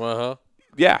low. Uh-huh.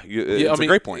 Yeah, it's a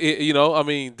great point. I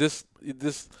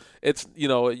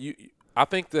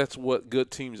think that's what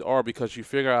good teams are, because you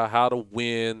figure out how to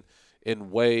win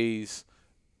in ways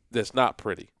that's not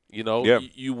pretty.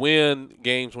 You win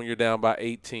games when you're down by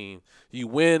 18. You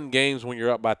win games when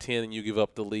you're up by 10 and you give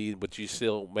up the lead, but you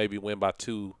still maybe win by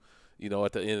 2,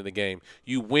 at the end of the game.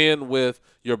 You win with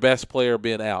your best player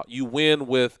being out. You win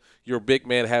with your big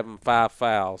man having 5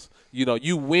 fouls.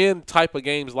 You win type of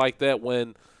games like that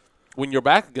when you're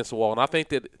back against the wall. And I think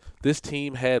that this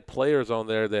team had players on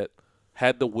there that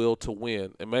had the will to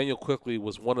win. Emmanuel Quickley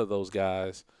was one of those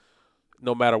guys.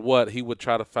 No matter what, he would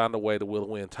try to find a way to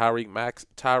win. Tyrese.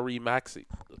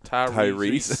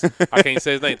 I can't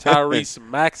say his name. Tyrese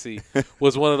Maxey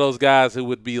was one of those guys who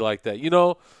would be like that.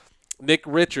 Nick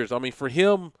Richards. I mean, for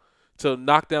him to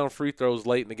knock down free throws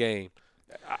late in the game,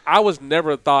 I was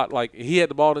never thought, like, he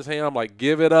had the ball in his hand, I'm like,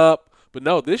 give it up. But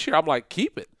no, this year I'm like,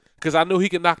 keep it, because I knew he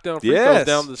could knock down free throws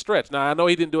down the stretch. Now, I know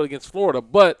he didn't do it against Florida,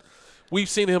 but we've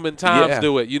seen him in times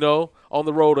do it, on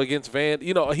the road against Van.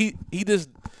 He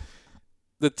just –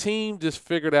 the team just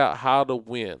figured out how to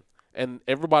win, and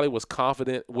everybody was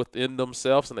confident within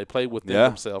themselves, and they played within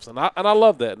themselves, and I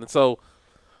love that. And so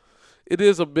it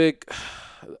is a big.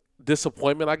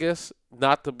 disappointment, I guess,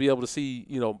 not to be able to see,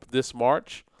 this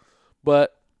March.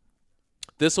 But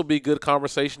this will be good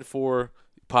conversation for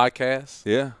podcasts,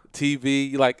 Yeah.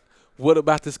 TV. Like, what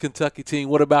about this Kentucky team?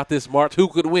 What about this March? Who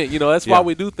could win? That's why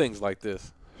we do things like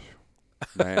this.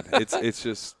 Man, it's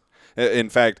just – in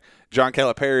fact, John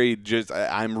Calipari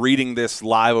I'm reading this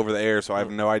live over the air, so I have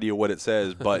no idea what it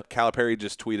says, but Calipari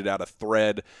just tweeted out a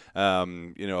thread,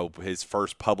 his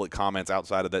first public comments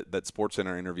outside of that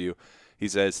SportsCenter interview. He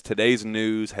says, "Today's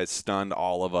news has stunned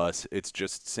all of us. It's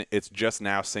just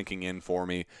now sinking in for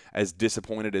me. As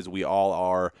disappointed as we all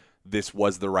are, this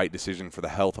was the right decision for the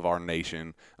health of our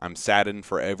nation. I'm saddened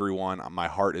for everyone. My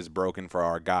heart is broken for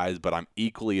our guys, but I'm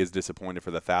equally as disappointed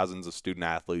for the thousands of student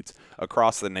athletes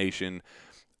across the nation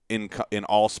in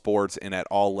all sports and at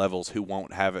all levels who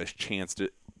won't have a chance to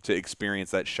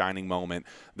experience that shining moment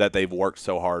that they've worked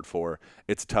so hard for.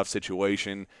 It's a tough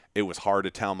situation. It was hard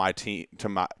to tell my team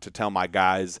to tell my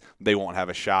guys they won't have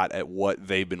a shot at what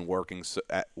they've been working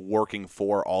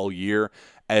for all year,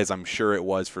 as I'm sure it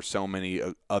was for so many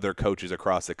other coaches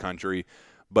across the country.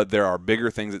 But there are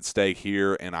bigger things at stake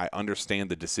here, and I understand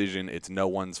the decision. It's no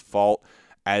one's fault.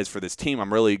 As for this team,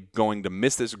 I'm really going to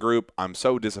miss this group. I'm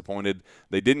so disappointed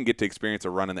they didn't get to experience a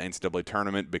run in the NCAA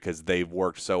tournament because they've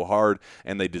worked so hard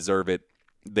and they deserve it.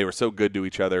 They were so good to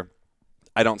each other.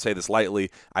 I don't say this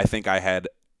lightly. I think I had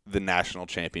the national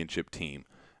championship team,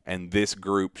 and this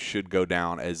group should go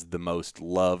down as the most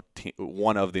loved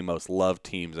one of the most loved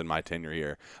teams in my tenure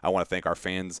here. I want to thank our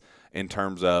fans in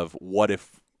terms of what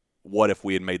if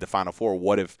we had made the Final Four?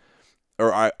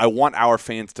 I want our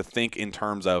fans to think in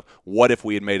terms of what if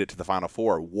we had made it to the Final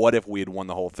Four? What if we had won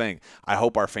the whole thing? I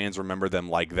hope our fans remember them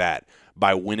like that.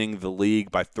 By winning the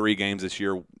league by 3 games this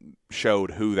year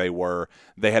showed who they were.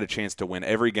 They had a chance to win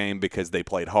every game because they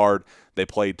played hard, they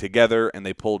played together, and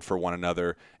they pulled for one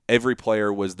another. Every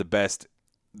player was the best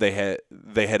they had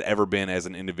ever been as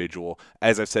an individual.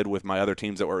 As I've said with my other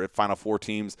teams that were at Final Four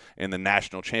teams in the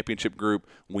national championship group,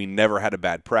 we never had a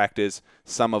bad practice.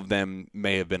 Some of them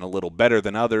may have been a little better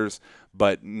than others,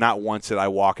 but not once did I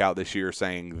walk out this year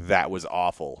saying that was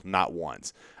awful. Not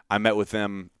once. I met with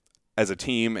them as a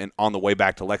team and on the way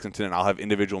back to Lexington, and I'll have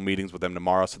individual meetings with them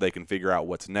tomorrow so they can figure out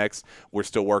what's next. We're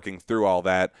still working through all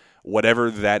that.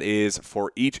 Whatever that is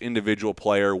for each individual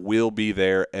player, we'll be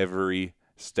there every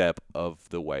step of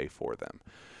the way for them.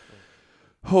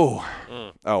 Oh,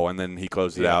 and then he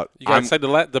closed it out. You got to say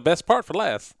the best part for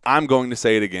last. I'm going to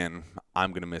say it again.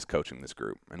 I'm going to miss coaching this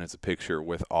group, and it's a picture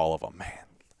with all of them.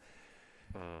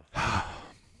 Man.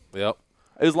 Yep.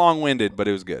 It was long-winded, but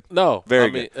it was good. No, very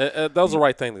good. That was the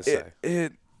right thing to say.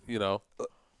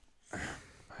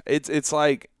 It's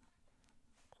like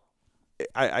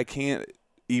I can't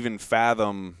even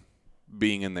fathom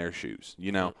being in their shoes.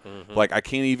 Mm-hmm. Like I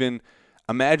can't even.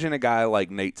 Imagine a guy like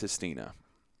Nate Sestina,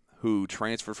 who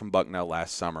transferred from Bucknell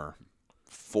last summer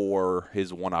for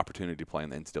his one opportunity to play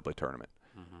in the NCAA tournament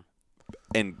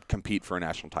and compete for a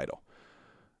national title,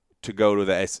 to go to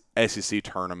the SEC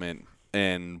tournament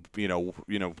and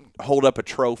hold up a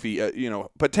trophy,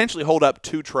 potentially hold up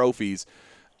 2 trophies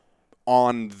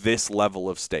on this level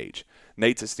of stage.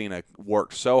 Nate Sestina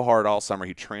worked so hard all summer.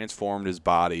 He transformed his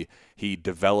body. He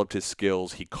developed his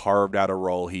skills. He carved out a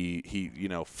role. He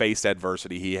faced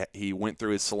adversity. He went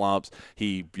through his slumps.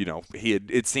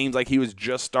 It seems like he was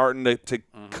just starting to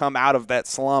come out of that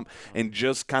slump and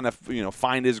just kind of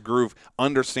find his groove,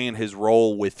 understand his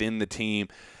role within the team,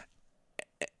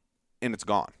 and it's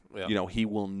gone. Yeah. He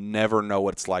will never know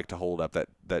what it's like to hold up that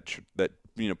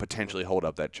potentially hold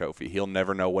up that trophy. He'll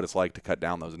never know what it's like to cut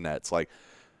down those nets. Like,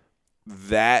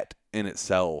 that in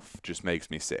itself just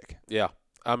makes me sick. Yeah.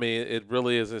 I mean, it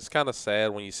really is. It's kind of sad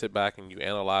when you sit back and you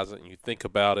analyze it and you think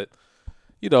about it,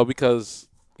 because,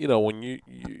 when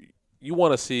you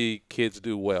want to see kids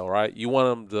do well, right? You want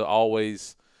them to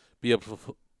always be able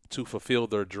to fulfill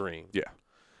their dream. Yeah.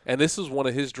 And this is one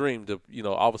of his dreams to,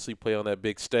 obviously play on that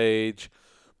big stage,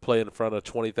 play in front of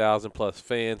 20,000 plus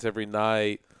fans every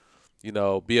night, be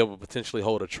able to potentially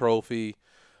hold a trophy.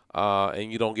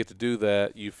 And you don't get to do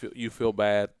that, you feel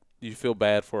bad. You feel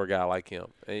bad for a guy like him,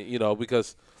 and,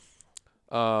 because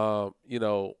now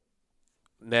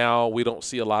we don't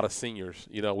see a lot of seniors.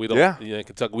 We don't. In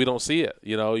Kentucky, we don't see it.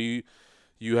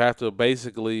 You have to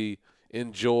basically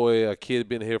enjoy a kid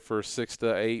being here for 6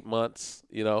 to 8 months.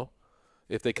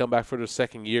 If they come back for their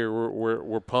second year,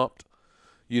 we're pumped.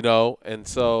 And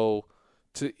so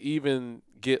to even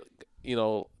get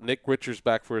Nick Richards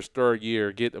back for his 3rd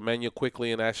year, get Emmanuel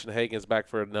Quickley and Ashton Hagans back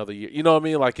for another year. You know what I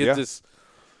mean? Like, it's just,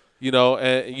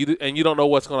 and you don't know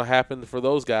what's going to happen for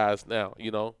those guys now.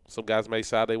 Some guys may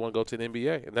decide they want to go to the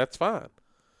NBA, and that's fine.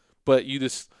 But you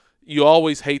just, you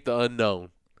always hate the unknown.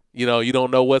 You know, you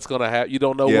don't know what's going to happen. You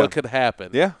don't know what could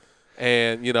happen. Yeah.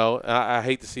 And, you know, I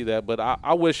hate to see that. But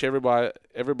I wish everybody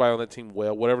on that team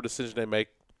well. Whatever decision they make,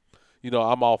 you know,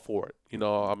 I'm all for it. You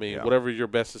know, I mean, whatever your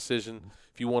best decision.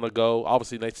 If you want to go,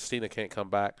 obviously Nate Sestina can't come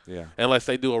back. Yeah. Unless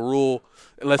they do a rule.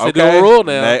 Unless they do a rule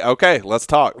now. Okay, let's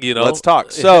talk. You know? Let's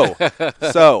talk. So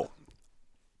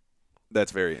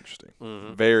that's very interesting.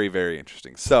 Mm-hmm. Very, very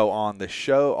interesting. So on the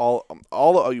show,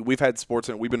 we've had sports,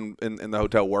 and we've been in the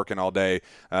hotel working all day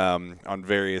on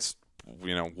various,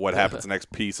 you know, what happens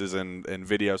next pieces and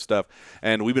video stuff,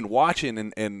 and we've been watching,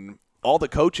 and all the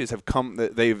coaches have come.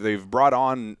 They've brought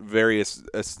on various,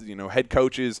 you know, head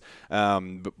coaches,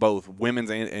 both women's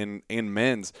and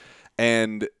men's,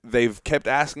 and they've kept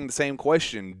asking the same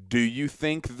question: do you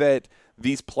think that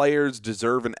these players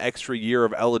deserve an extra year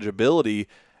of eligibility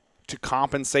to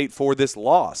compensate for this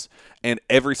loss? And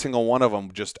every single one of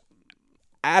them just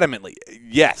adamantly,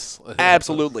 yes,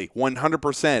 absolutely,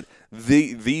 100%.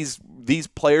 These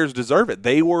players deserve it.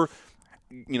 They were,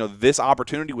 you know, this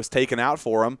opportunity was taken out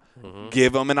for them. Mm-hmm.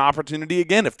 Give them an opportunity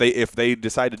again if they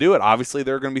decide to do it. Obviously,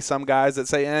 there are going to be some guys that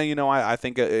say, you know, I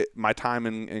think my time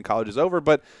in college is over.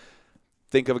 But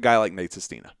think of a guy like Nate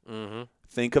Sestina. Mm-hmm.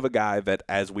 Think of a guy that,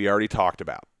 as we already talked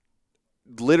about,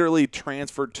 literally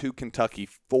transferred to Kentucky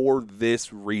for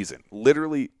this reason.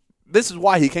 Literally, this is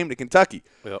why he came to Kentucky.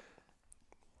 Yep.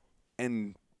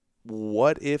 And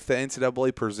what if the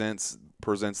NCAA presents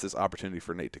this opportunity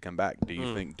for Nate to come back? Do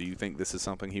you think this is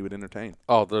something he would entertain?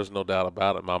 Oh, there's no doubt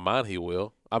about it. In my mind, he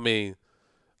will. I mean,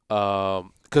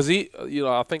 because he, you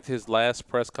know, I think his last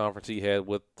press conference he had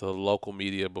with the local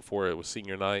media before it was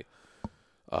senior night,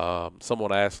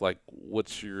 someone asked, like,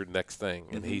 what's your next thing?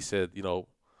 And he said, you know,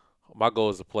 my goal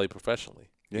is to play professionally.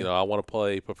 Yeah. You know, I want to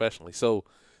play professionally. So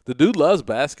the dude loves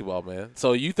basketball, man.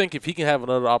 So you think if he can have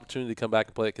another opportunity to come back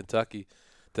and play at Kentucky,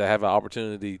 to have an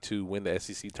opportunity to win the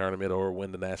SEC tournament or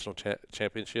win the national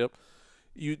championship,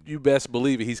 you best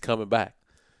believe it, he's coming back.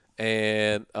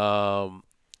 And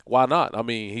why not? I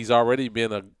mean, he's already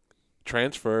been a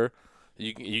transfer.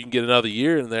 You can get another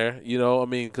year in there, you know. I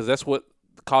mean, because that's what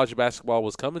college basketball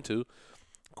was coming to.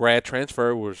 Grad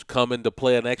transfer was coming to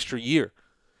play an extra year,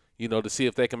 you know, to see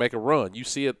if they can make a run. You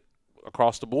see it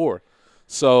across the board.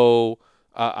 So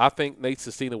I think Nate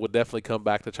Sestina would definitely come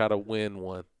back to try to win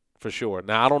one for sure.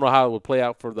 Now, I don't know how it would play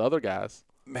out for the other guys.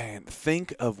 Man,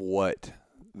 think of what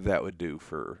that would do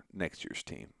for next year's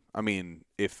team. I mean,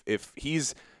 if he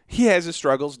has his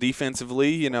struggles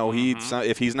defensively, you know,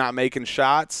 if he's not making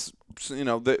shots, you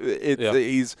know,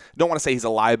 he's don't want to say he's a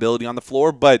liability on the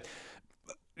floor, but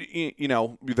you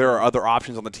know, there are other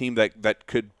options on the team that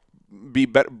could be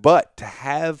better. But to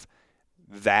have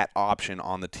that option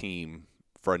on the team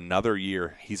for another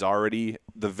year, he's already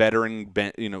the veteran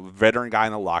guy in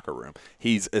the locker room.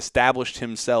 He's established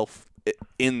himself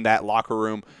in that locker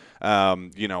room,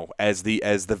 you know, as the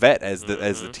vet, as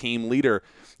the team leader.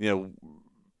 You know,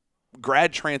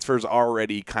 grad transfers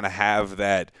already kind of have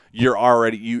that. You're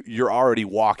already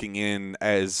walking in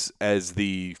as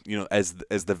the, you know, as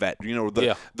the vet. You know,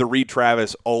 the Reed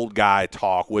Travis old guy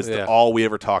talk was all we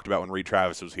ever talked about when Reed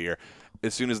Travis was here.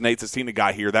 As soon as Nate Sestina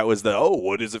got here, that was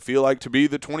what does it feel like to be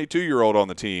the 22-year-old on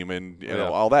the team, and you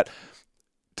know, all that.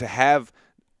 To have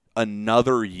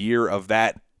another year of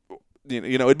that,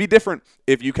 you know, it'd be different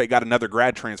if UK got another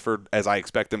grad transfer, as I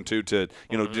expect them to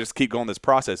you know, just keep going this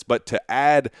process. But to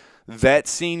add that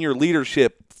senior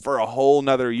leadership for a whole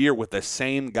nother year with the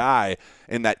same guy,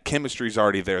 and that chemistry's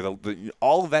already there,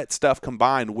 all of that stuff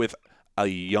combined with a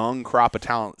young crop of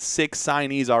talent, 6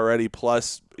 signees already,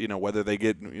 plus, you know, whether they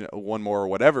get, you know, one more or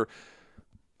whatever,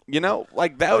 you know,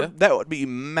 like that would be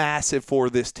massive for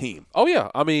this team. Oh yeah,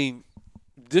 I mean,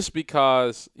 just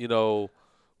because, you know,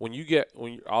 when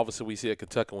obviously we see at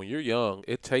Kentucky, when you're young,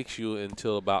 it takes you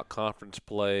until about conference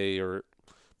play or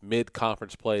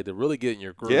mid-conference play to really get in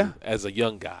your groove as a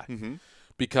young guy,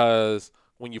 because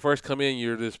when you first come in,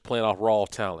 you're just playing off raw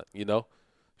talent. You know,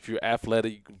 if you're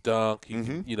athletic, you can dunk, you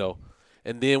can, you know.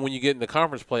 And then when you get into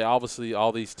conference play, obviously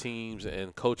all these teams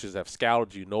and coaches have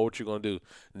scouted you, know what you're going to do.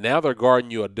 Now they're guarding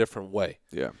you a different way.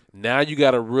 Yeah. Now you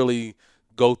got to really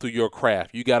go through your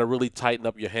craft. You got to really tighten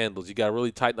up your handles. You got to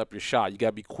really tighten up your shot. You got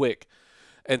to be quick.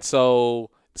 And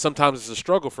so sometimes it's a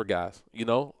struggle for guys. You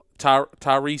know,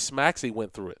 Tyrese Maxey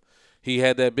went through it. He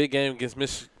had that big game against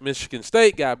Michigan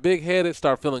State, got big-headed,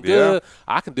 started feeling good.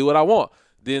 I can do what I want.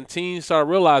 Then teams started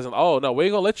realizing, oh, no, we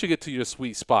ain't going to let you get to your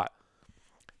sweet spot.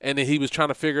 And then he was trying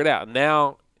to figure it out.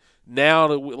 Now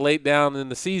late down in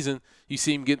the season, you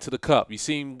see him get to the cup. You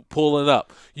see him pulling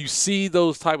up. You see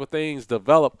those type of things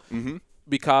develop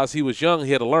because he was young.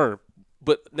 He had to learn.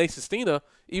 But Nate Sestina,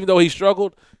 even though he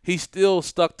struggled, he still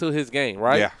stuck to his game,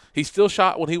 right? Yeah. He still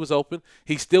shot when he was open.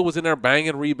 He still was in there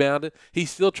banging, rebounded. He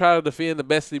still tried to defend the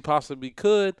best he possibly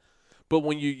could. But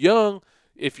when you're young,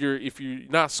 if you're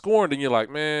not scoring, then you're like,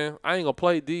 man, I ain't gonna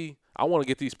play D. I want to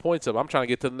get these points up. I'm trying to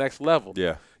get to the next level.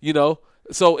 Yeah. You know,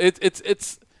 so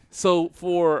it's so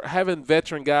for having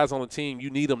veteran guys on the team, you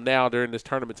need them now during this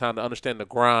tournament time to understand the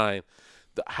grind,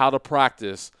 how to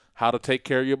practice, how to take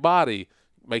care of your body,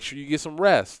 make sure you get some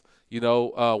rest. You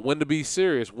know, when to be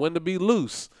serious, when to be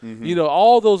loose. Mm-hmm. You know,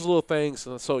 all those little things.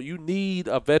 And so you need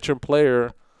a veteran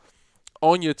player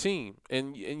on your team,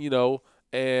 and you know,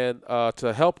 and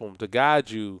to help them, to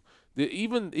guide you.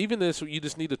 Even this, you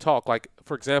just need to talk. Like,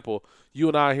 for example, you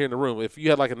and I here in the room, if you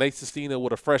had like a Nate Sestina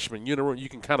with a freshman, you in the room, you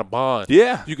can kind of bond.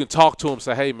 Yeah. You can talk to him,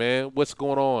 say, hey, man, what's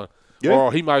going on? Yeah.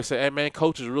 Or he might say, hey, man,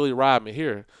 coach is really riding me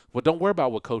here. But don't worry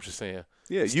about what coach is saying.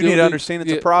 Yeah, Still you need to understand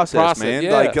it's a process, man.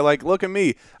 Yeah. Like look at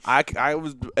me. I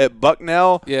was at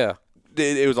Bucknell. Yeah.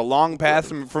 It was a long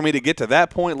path for me to get to that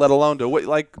point, let alone to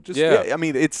I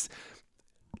mean, it's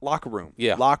locker room.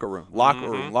 Yeah. Locker room.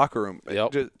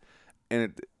 Yep.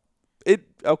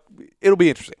 It'll be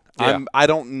interesting. Yeah. I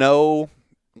don't know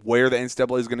where the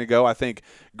NCAA is going to go. I think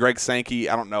Greg Sankey,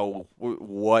 I don't know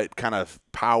what kind of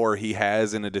power he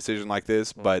has in a decision like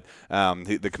this, but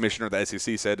the commissioner of the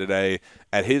SEC said today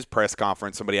at his press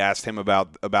conference, somebody asked him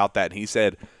about that, and he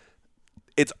said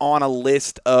it's on a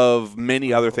list of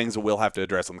many other things that we'll have to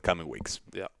address in the coming weeks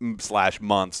 /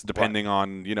 months, depending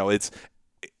on, you know,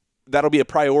 that'll be a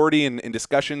priority in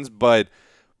discussions, but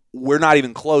we're not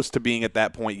even close to being at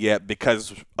that point yet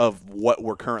because of what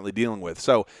we're currently dealing with.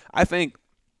 So I think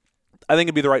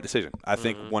it'd be the right decision. I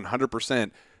think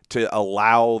 100% to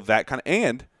allow that kind of,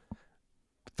 and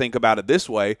think about it this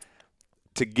way,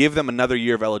 to give them another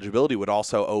year of eligibility would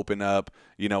also open up,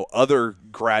 you know, other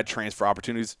grad transfer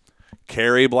opportunities.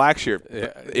 Carrie Blackshear,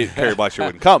 Carrie Blackshear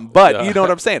wouldn't come, but you know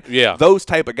what I'm saying. Yeah, those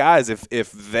type of guys,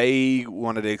 if they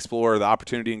wanted to explore the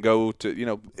opportunity and go to, you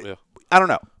know, I don't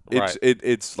know.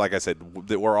 It's like I said,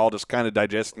 that we're all just kind of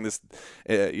digesting this,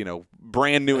 you know,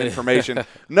 brand new information.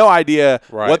 No idea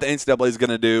what the NCAA is going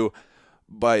to do,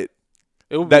 but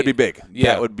that'd be big.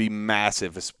 Yeah. That would be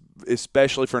massive,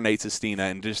 especially for Nate Sestina,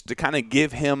 and just to kind of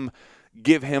give him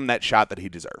that shot that he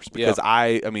deserves. Because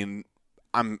I mean,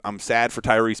 I'm sad for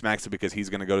Tyrese Maxey because he's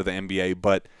going to go to the NBA,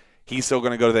 but he's still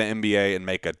going to go to the NBA and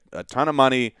make a ton of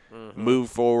money, move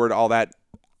forward, all that.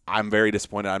 I'm very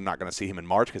disappointed I'm not going to see him in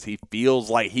March because he feels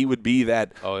like he would be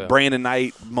that Brandon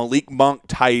Knight, Malik Monk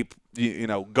type, you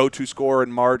know, go-to scorer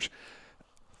in March.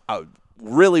 I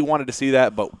really wanted to see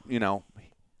that, but, you know,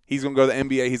 he's going to go to the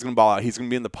NBA. He's going to ball out. He's going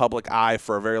to be in the public eye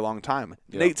for a very long time.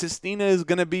 Nate Sestina is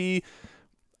going to be,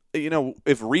 you know,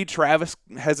 if Reed Travis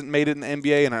hasn't made it in the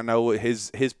NBA, and I know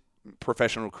his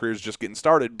professional career is just getting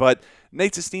started, but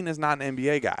Nate Sestina is not an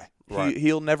NBA guy. Right.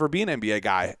 He'll never be an NBA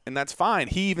guy, and that's fine.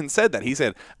 He even said that. He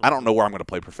said, I don't know where I'm going to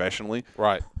play professionally.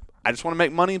 Right. I just want to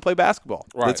make money and play basketball.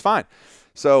 Right. That's fine.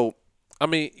 So, I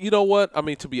mean, you know what? I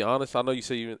mean, to be honest, I know you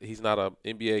say he's not an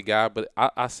NBA guy, but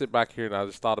I sit back here and I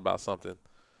just thought about something.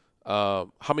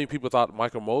 How many people thought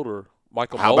Michael Mulder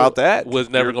about that? Was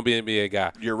never going to be an NBA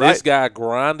guy? You're right. This guy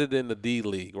grinded in the D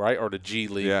League, right? Or the G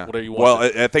League, whatever you want.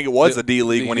 Well, I think it was the D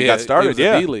League when he got started. It was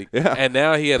the D League. Yeah. And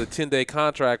now he had a 10-day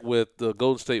contract with the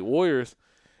Golden State Warriors,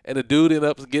 and the dude ended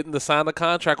up getting to sign a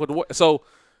contract with the Warriors. So,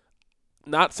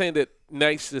 not saying that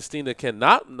Nate Sestina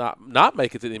cannot not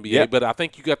make it to the NBA, but I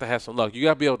think you got to have some luck. You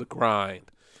got to be able to grind,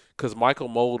 because Michael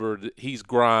Mulder, he's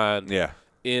grind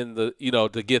in the, you know,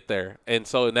 to get there, and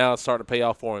so now it's starting to pay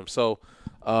off for him. So,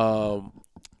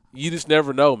 you just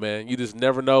never know, man. You just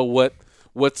never know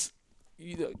what's.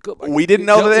 You know, we didn't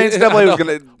know that the NCAA was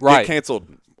going to get canceled.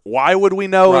 Why would we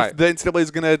know if the NCAA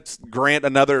is going to grant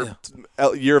another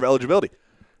year of eligibility?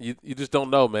 You just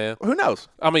don't know, man. Who knows?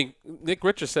 I mean, Nick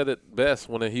Richards said it best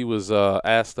when he was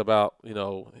asked about, you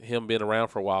know, him being around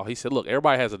for a while. He said, "Look,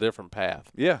 everybody has a different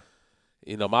path. Yeah,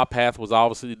 you know, my path was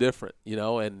obviously different. You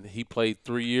know, and he played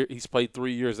 3 years. He's played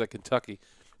 3 years at Kentucky.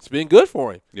 It's been good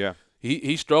for him. Yeah,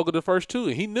 he struggled the first 2,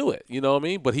 and he knew it. You know what I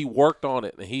mean? But he worked on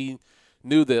it, and he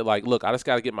knew that, like, look, I just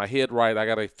got to get my head right. I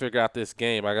got to figure out this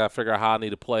game. I got to figure out how I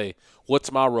need to play.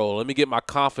 What's my role? Let me get my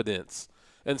confidence.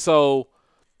 And so,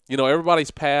 you know,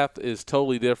 everybody's path is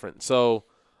totally different. So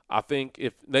I think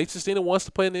if Nate Sestina wants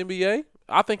to play in the NBA,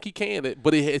 I think he can.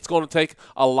 But it's going to take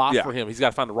a lot for him. He's got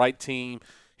to find the right team.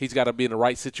 He's got to be in the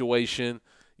right situation.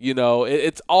 You know,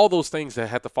 it's all those things that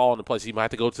have to fall into place. He might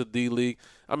have to go to the D League.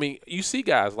 I mean, you see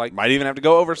guys like – might even have to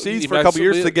go overseas for a couple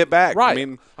years to get back. Right.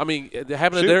 I mean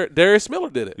having Darius Miller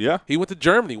did it. Yeah. He went to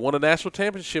Germany, won a national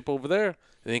championship over there, and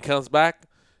then he comes back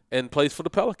and plays for the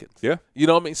Pelicans. Yeah. You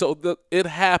know what I mean? So it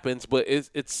happens, but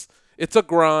it's a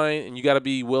grind, and you got to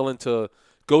be willing to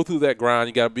go through that grind.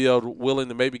 You got to be willing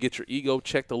to maybe get your ego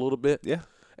checked a little bit. Yeah.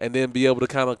 And then be able to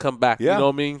kind of come back. Yeah. You know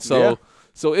what I mean? So Yeah.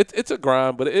 so it's a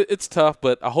grind, but it's tough.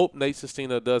 But I hope Nate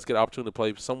Sestina does get an opportunity to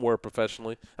play somewhere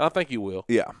professionally, and I think he will.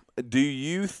 Yeah. Do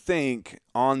you think,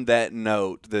 on that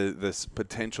note, this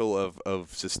potential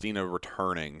of Sestina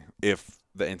returning, if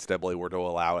the NCAA were to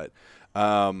allow it,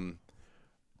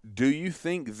 do you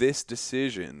think this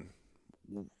decision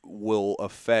will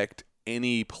affect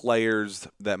any players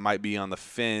that might be on the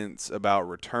fence about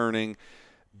returning?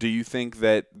 Do you think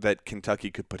that Kentucky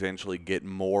could potentially get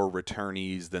more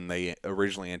returnees than they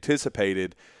originally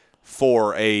anticipated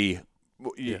for a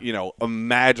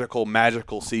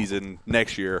magical season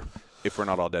next year, if we're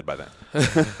not all dead by then?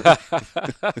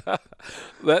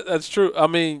 That's true. I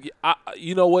mean,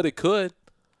 you know what? It could.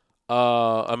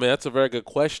 I mean, that's a very good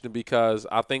question, because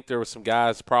I think there were some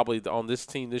guys probably on this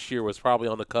team this year was probably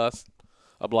on the cusp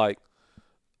of like,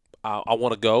 I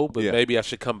want to go, but maybe I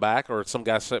should come back. Or some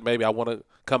guys said maybe I want to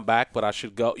come back, but I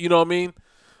should go. You know what I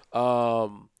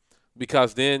mean?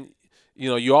 Because then,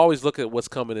 you always look at what's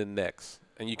coming in next,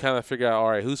 and you kind of figure out,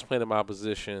 all right, who's playing in my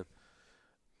position?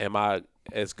 Am I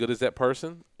as good as that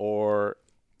person, or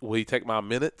will he take my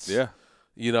minutes? Yeah.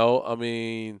 I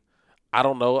mean, I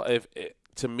don't know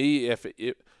to me,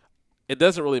 it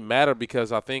doesn't really matter,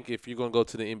 because I think if you're going to go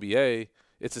to the NBA,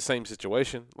 it's the same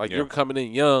situation. Like, you're coming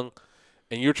in young,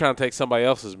 and you're trying to take somebody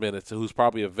else's minutes who's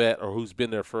probably a vet or who's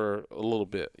been there for a little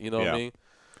bit. You know what I mean?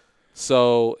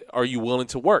 So are you willing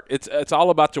to work? It's all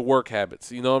about your work habits.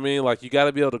 You know what I mean? Like, you got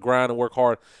to be able to grind and work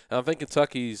hard. And I think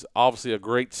Kentucky's obviously a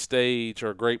great stage or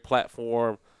a great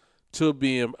platform to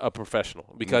being a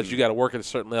professional, because you got to work at a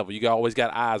certain level. You always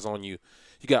got eyes on you.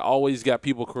 You always got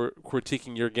people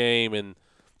critiquing your game and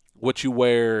what you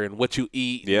wear and what you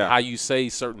eat and how you say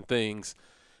certain things.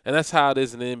 And that's how it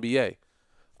is in the NBA.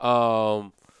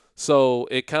 So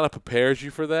it kind of prepares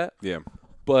you for that. Yeah.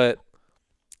 But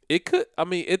it could – I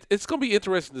mean, it's going to be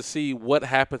interesting to see what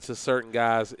happens to certain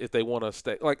guys if they want to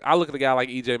stay. Like, I look at a guy like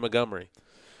E.J. Montgomery,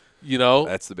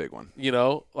 That's the big one.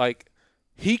 Like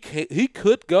he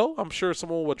could go. I'm sure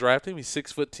someone will draft him. He's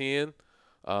 6'10".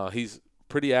 He's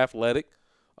pretty athletic.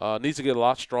 Needs to get a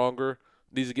lot stronger.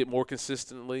 Needs to get more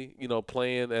consistently,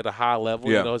 playing at a high level.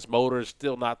 Yeah. His motor is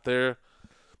still not there.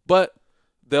 But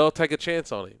they'll take a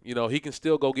chance on him. He can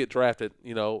still go get drafted,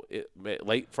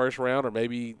 late first round or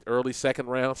maybe early second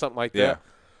round, something like that. Yeah.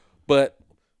 But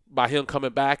by him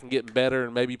coming back and getting better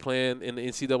and maybe playing in the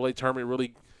NCAA tournament,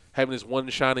 really having this one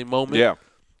shining moment,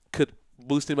 could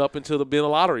boost him up into being a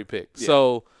lottery pick. Yeah.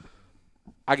 So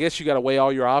I guess you got to weigh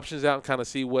all your options out and kind of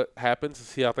see what happens and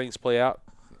see how things play out.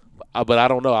 But I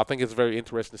don't know. I think it's very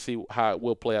interesting to see how it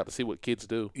will play out, to see what kids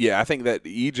do. Yeah, I think that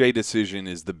EJ decision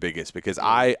is the biggest, because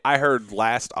I heard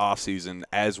last offseason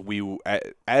as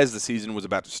the season was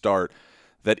about to start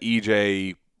that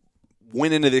EJ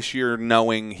went into this year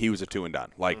knowing he was a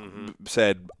 2-and-done. Like,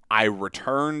 said, I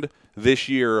returned this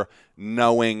year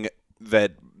knowing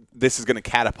that this is going to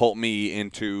catapult me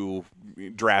into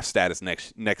draft status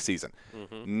next season.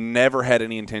 Never had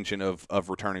any intention of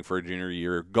returning for a junior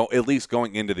year, at least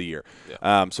going into the year.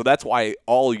 Yeah. So that's why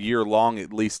all year long,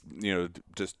 at least,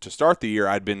 to start the year,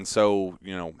 I'd been so,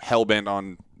 hell-bent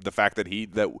on the fact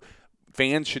that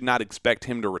fans should not expect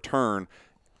him to return,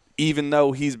 even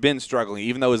though he's been struggling,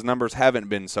 even though his numbers haven't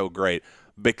been so great,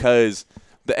 because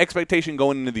the expectation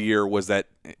going into the year was that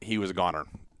he was a goner,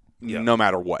 no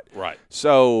matter what. Right.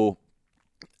 So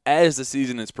as the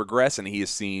season is progressing, he has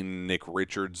seen Nick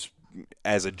Richards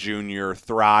as a junior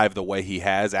thrive the way he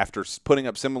has after putting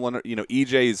up similar,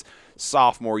 EJ's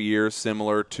sophomore year,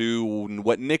 similar to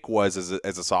what Nick was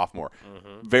as a sophomore.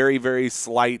 Very, very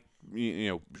slight,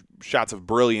 shots of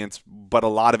brilliance, but a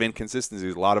lot of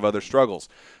inconsistencies, a lot of other struggles.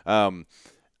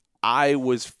 I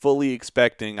was fully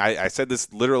expecting, I said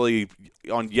this literally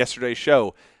on yesterday's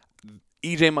show,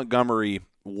 EJ Montgomery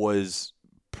was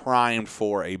primed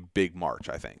for a big March.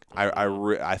 I think.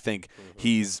 I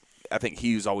think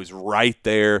he's always right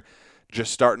there,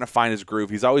 just starting to find his groove.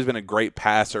 He's always been a great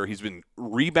passer. He's been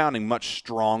rebounding much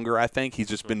stronger. I think he's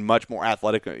just been much more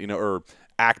athletic, or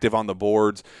active on the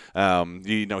boards.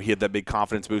 He had that big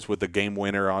confidence boost with the game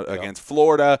winner against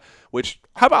Florida. Which,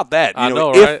 how about that?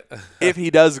 Right? If he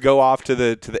does go off to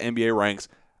the NBA ranks,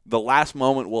 the last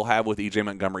moment we'll have with EJ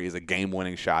Montgomery is a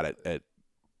game-winning shot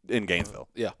in Gainesville.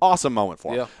 Awesome moment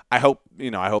for him. I hope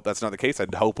that's not the case. I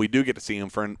hope we do get to see him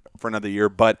for another year,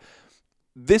 but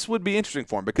this would be interesting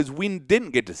for him because we didn't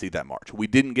get to see that March. We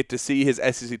didn't get to see his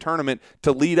SEC tournament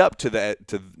to lead up to the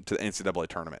NCAA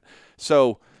tournament.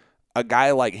 So a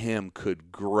guy like him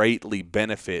could greatly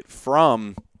benefit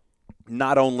from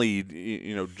not only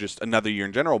just another year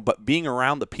in general, but being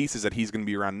around the pieces that he's going to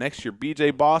be around next year.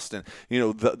 BJ Boston,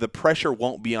 the pressure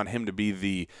won't be on him to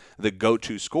be the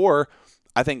go-to scorer.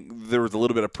 I think there was a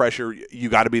little bit of pressure. You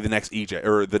got to be the next EJ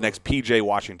or the next PJ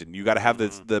Washington. You got to have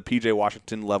the PJ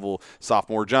Washington level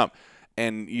sophomore jump.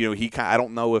 And I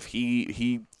don't know if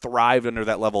he thrived under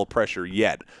that level of pressure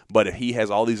yet, but if he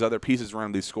has all these other pieces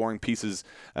around, these scoring pieces,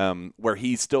 where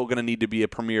he's still going to need to be a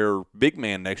premier big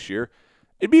man next year,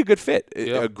 it'd be a good fit,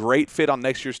 a great fit on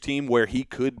next year's team where he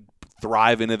could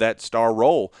thrive into that star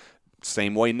role.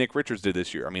 Same way Nick Richards did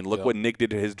this year. I mean, look what Nick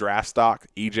did to his draft stock.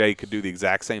 EJ could do the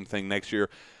exact same thing next year.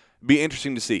 Be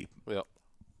interesting to see. Yep.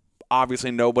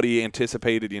 Obviously, nobody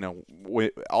anticipated,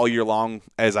 all year long,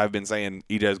 as I've been saying,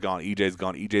 EJ's gone, EJ's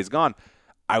gone, EJ's gone.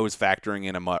 I was factoring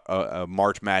in a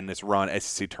March Madness run,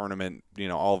 SEC tournament,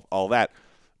 all that.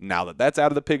 Now that that's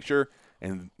out of the picture,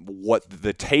 and what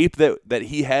the tape that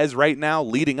he has right now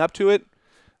leading up to it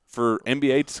for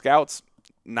NBA scouts,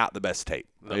 not the best tape.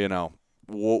 No.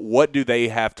 What do they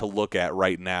have to look at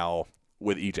right now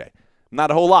with EJ?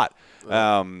 Not a whole lot.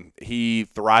 He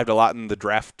thrived a lot in the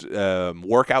draft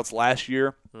workouts last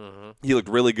year. Mm-hmm. He looked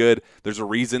really good. There's a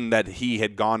reason that he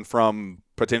had gone from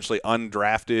potentially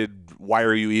undrafted, why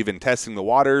are you even testing the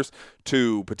waters,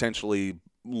 to potentially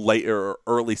late or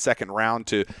early second round,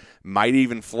 to might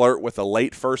even flirt with a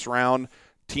late first round.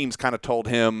 Teams kind of told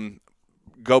him,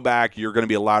 go back, you're going to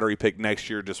be a lottery pick next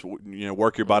year, just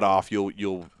work your butt off,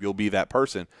 you'll be that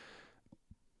person.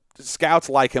 Scouts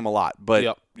like him a lot,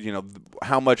 but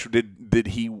how much did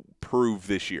he prove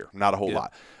this year? Not a whole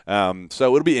lot.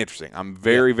 So it'll be interesting. I'm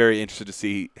very, very interested to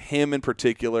see him in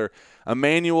particular.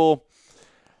 Emmanuel,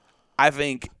 I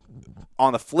think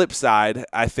on the flip side,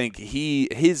 I think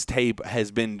his tape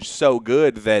has been so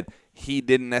good that he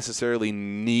didn't necessarily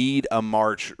need a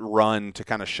March run to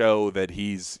kind of show that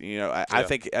he's, I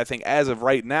think as of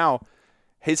right now,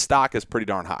 his stock is pretty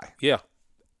darn high. Yeah.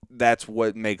 That's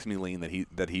what makes me lean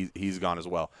that he's gone as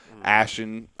well.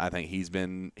 Ashton, I think he's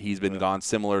been gone,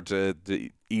 similar to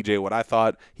EJ. What I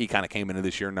thought, he kind of came into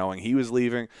this year knowing he was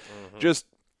leaving.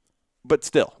 But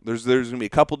still, there's going to be a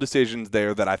couple decisions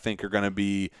there that I think are going to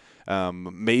be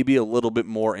maybe a little bit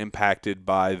more impacted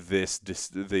by the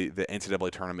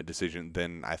NCAA tournament decision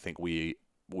than I think we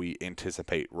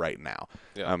anticipate right now.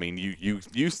 Yeah. I mean,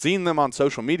 you've seen them on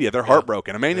social media. They're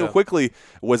heartbroken. Emmanuel quickly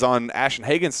was on Ashton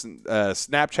Hagen's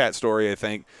Snapchat story, I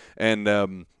think,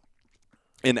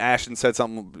 and Ashton said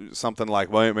something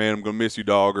like, "Well, man, I'm gonna miss you,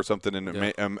 dog," or something.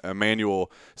 And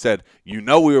Emmanuel said, we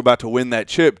were about to win that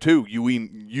chip too. We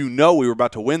were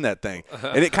about to win that thing,"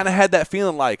 and it kind of had that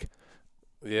feeling like,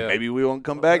 maybe we won't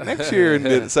come back next year.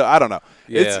 And so I don't know.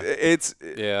 It's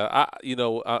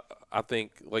I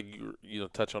think, like you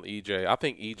touch on EJ. I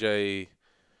think EJ.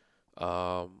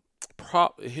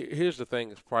 Here's the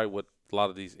thing: it's probably what a lot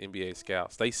of these NBA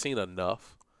scouts, they seen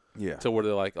enough, to where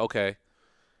they're like, okay,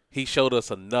 he showed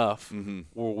us enough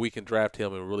where we can draft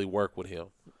him and really work with him.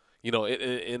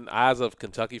 In eyes of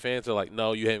Kentucky fans, they're like,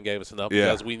 no, you haven't gave us enough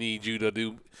because we need you to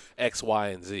do X, Y,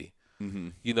 and Z.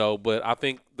 But I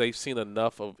think they've seen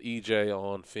enough of EJ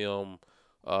on film.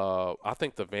 I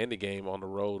think the Vandy game on the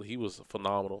road, he was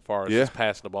phenomenal as far as just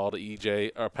passing the ball to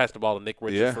EJ or passing the ball to Nick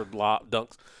Richards for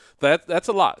dunks. That's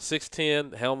a lot.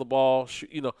 6'10", handling the ball,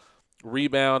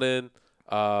 rebounding.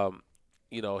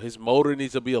 His motor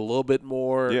needs to be a little bit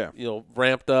more,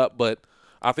 ramped up. But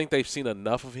I think they've seen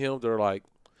enough of him. They're like,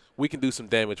 we can do some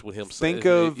damage with him. Think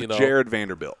of Jared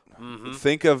Vanderbilt.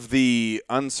 Think of the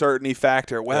uncertainty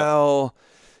factor. Well,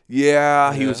 he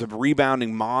was a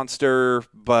rebounding monster,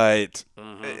 but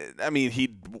I mean,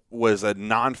 he was a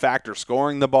non-factor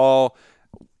scoring the ball.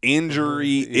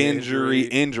 Injury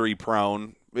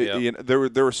prone. There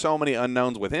were so many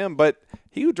unknowns with him, but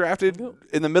he was drafted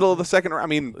in the middle of the second round. I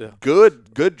mean,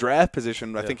 good draft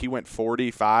position. I think he went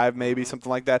 45, maybe something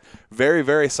like that. Very,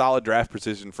 very solid draft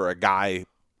position for a guy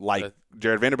like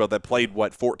Jared Vanderbilt that played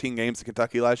 14 games in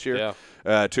Kentucky last year,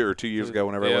 2 years ago,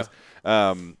 whenever it was.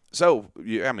 I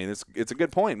mean, it's a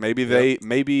good point. Maybe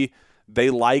they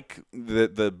like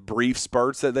the brief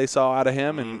spurts that they saw out of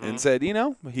him and said,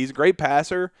 he's a great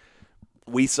passer.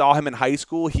 We saw him in high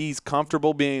school. He's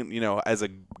comfortable being,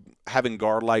 having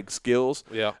guard-like skills.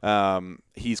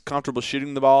 He's comfortable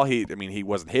shooting the ball. He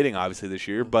wasn't hitting obviously this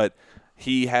year, but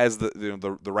he has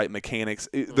the right mechanics.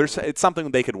 It's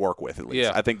something they could work with at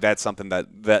least. I think that's something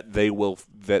that they will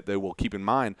keep in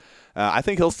mind. I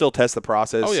think he'll still test the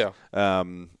process. Oh yeah.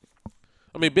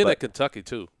 Being at Kentucky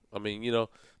too.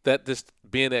 That just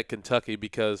being at Kentucky,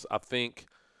 because I think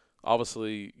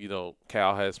obviously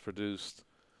Cal has produced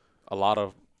a lot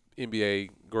of NBA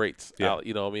greats. Yeah.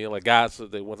 You know what I mean? Like guys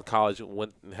that they went to college and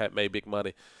went and had made big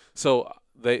money. So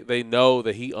they know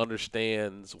that he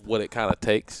understands what it kind of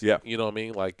takes. Yeah. You know what I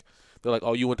mean? Like they're like,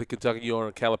 oh, you went to Kentucky, you're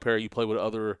on Calipari, you play with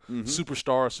other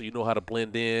superstars, so you know how to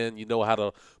blend in, you know how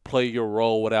to play your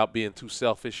role without being too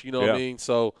selfish. You know what I mean?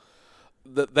 So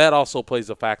that also plays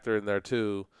a factor in there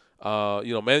too. You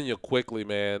know, Emmanuel Quickley,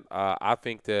 man, I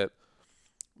think that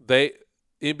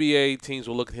NBA teams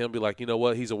will look at him and be like, you know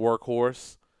what, he's a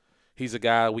workhorse. He's a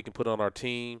guy we can put on our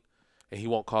team, and he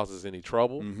won't cause us any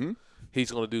trouble. Mm-hmm.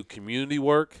 He's going to do community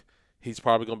work. He's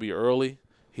probably going to be early.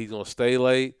 He's going to stay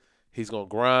late. He's going to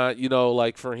grind. You know,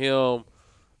 like for him,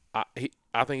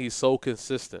 I think he's so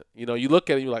consistent. You know, you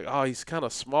look at him, you're like, oh, he's kind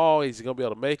of small. He's going to be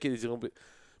able to make it. He's going to be,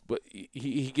 but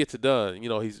he gets it done. You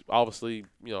know, he's obviously,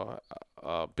 you know,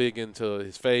 big into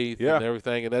his faith and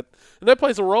everything, and that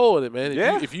plays a role in it, man.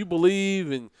 If you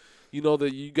believe and you know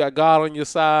that you got God on your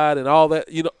side and all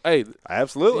that, you know, hey,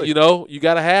 absolutely, you know, you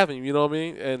got to have him. You know what I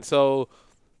mean? And so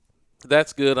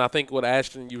that's good. I think what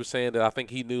Ashton, you were saying that I think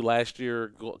he knew last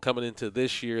year coming into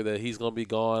this year that he's going to be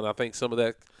gone. I think some of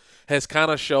that has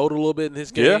kind of showed a little bit in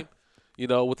his game. Yeah. You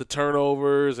know, with the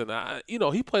turnovers and you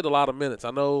know, he played a lot of minutes.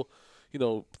 I know. You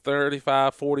know,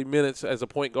 35, 40 minutes as a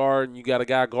point guard, and you got a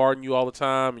guy guarding you all the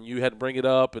time, and you had to bring it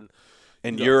up, and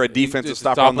you're a defensive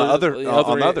stopper on the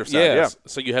other side. Yes.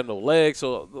 So you have no legs.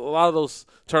 So a lot of those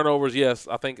turnovers, yes,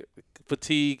 I think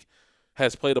fatigue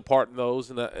has played a part in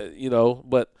those, and you know,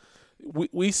 but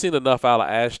we've seen enough out of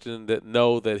Ashton that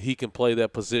know that he can play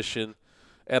that position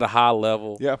at a high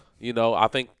level. Yeah. You know, I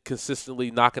think consistently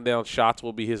knocking down shots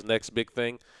will be his next big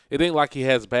thing. It ain't like he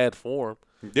has bad form.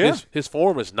 Yeah. His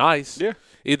form is nice. Yeah.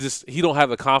 It just he don't have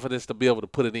the confidence to be able to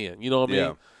put it in. You know what I mean?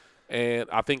 Yeah. And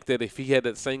I think that if he had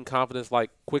that same confidence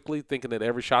like Quickly, thinking that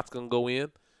every shot's gonna go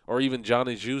in, or even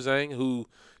Johnny Juzang who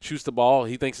shoots the ball,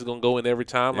 he thinks it's gonna go in every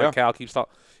time, like Cal keeps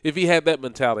talking. If he had that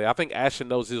mentality, I think Ashton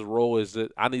knows his role is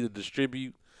that I need to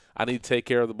distribute, I need to take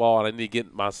care of the ball, and I need to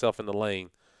get myself in the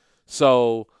lane.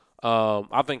 So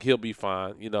I think he'll be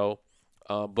fine, you know.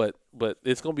 But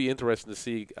it's going to be interesting to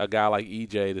see a guy like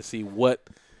EJ to see what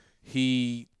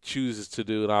he chooses to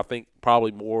do, and I think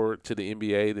probably more to the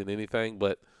NBA than anything.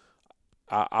 But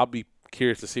I'll be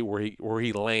curious to see where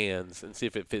he lands and see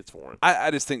if it fits for him.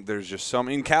 I just think there's just some.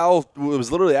 I mean, Cal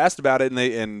was literally asked about it,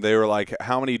 and they were like,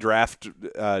 "How many draft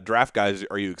guys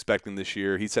are you expecting this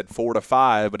year?" He said 4 to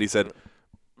 5, but he said,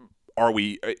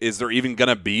 is there even going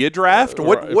to be a draft?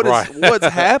 What's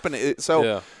happening?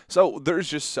 So there's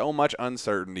just so much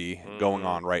uncertainty going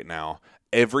on right now.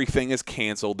 Everything is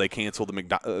canceled. They canceled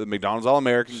the McDonald's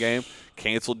All-American game,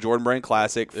 canceled Jordan Brand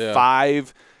Classic. Yeah.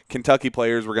 5 Kentucky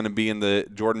players were going to be in the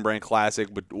Jordan Brand Classic,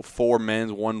 but 4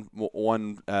 men's,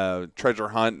 one Treasure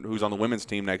Hunt, who's on the women's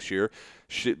team next year.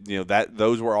 You know,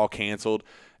 those were all canceled.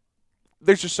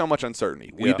 There's just so much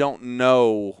uncertainty. We don't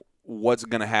know what's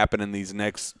going to happen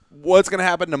what's going to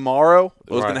happen tomorrow,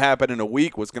 what's going to happen in a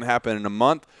week, what's going to happen in a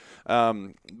month.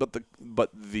 But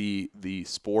the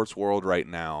sports world right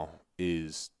now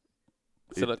is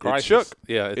it's in a crisis. It's shook.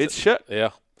 Yeah, it's shook.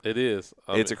 Yeah, it is.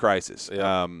 It's a crisis.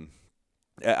 Yeah.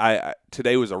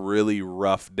 Today was a really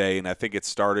rough day, and I think it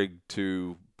started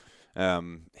to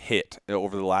hit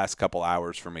over the last couple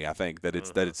hours for me. I think that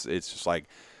it's just like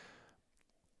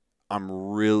I'm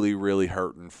really, really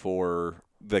hurting for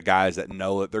the guys that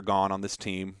know that they're gone on this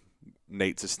team.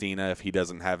 Nate Sestina, if he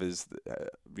doesn't have his,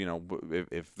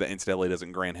 if the NCAA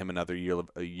doesn't grant him another year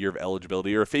of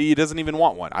eligibility, or if he doesn't even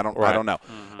want one, I don't know.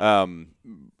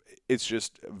 Mm-hmm. It's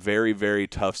just a very, very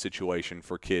tough situation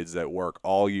for kids that work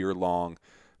all year long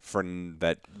for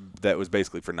that was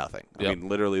basically for nothing. Yep. I mean,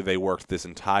 literally, they worked this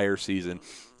entire season,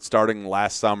 starting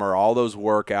last summer, all those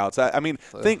workouts. I mean,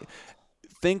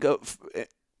 think of.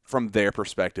 From their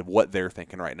perspective, what they're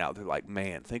thinking right now. They're like,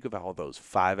 man, think of all those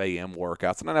 5 a.m.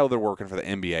 workouts. And I know they're working for the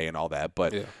NBA and all that,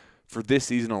 but for this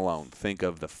season alone, think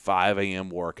of the 5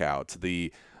 a.m. workouts,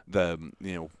 the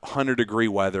 100-degree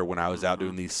weather when I was out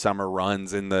doing these summer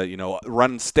runs and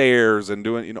running stairs and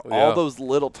doing, all those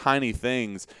little tiny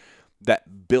things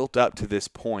that built up to this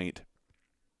point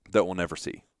that we'll never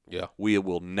see. Yeah. We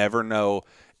will never know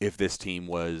if this team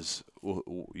was,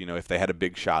 if they had a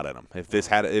big shot at them, if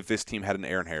this team had an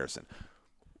Aaron Harrison,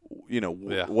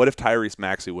 what if Tyrese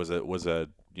Maxey was a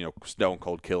stone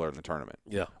cold killer in the tournament?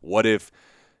 Yeah. What if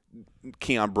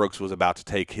Keon Brooks was about to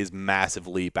take his massive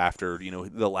leap after,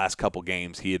 the last couple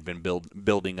games he had been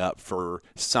building up for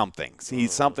something.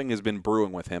 Something has been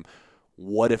brewing with him.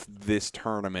 What if this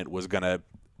tournament was going to,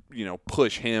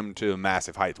 push him to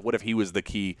massive heights? What if he was the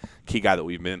key guy that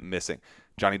we've been missing?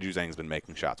 Johnny Juzang's been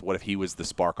making shots. What if he was the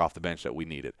spark off the bench that we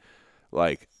needed?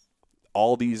 Like,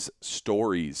 all these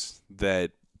stories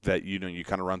that you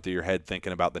kind of run through your head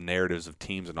thinking about the narratives of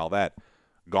teams and all that,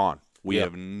 gone. We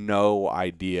have no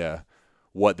idea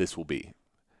what this will be.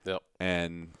 Yep.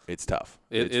 And it's tough.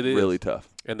 It is really tough.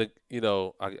 And I don't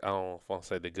know if I want to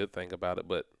say the good thing about it,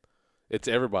 but it's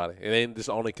everybody. It ain't just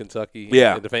only Kentucky.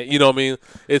 Yeah. And the fan, you know what I mean?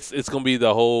 It's gonna be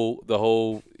the whole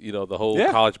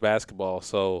college basketball.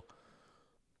 So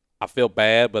I feel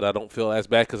bad, but I don't feel as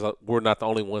bad because we're not the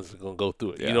only ones that are gonna go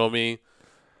through it. Yeah. You know what I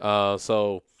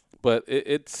mean? But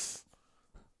it's.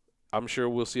 I'm sure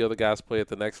we'll see other guys play at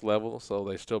the next level, so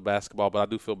they're still basketball. But I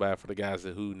do feel bad for the guys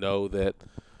who know that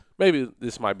maybe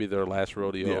this might be their last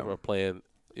rodeo of playing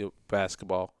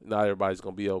basketball. Not everybody's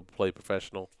going to be able to play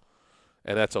professional,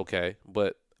 and that's okay.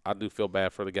 But I do feel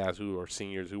bad for the guys who are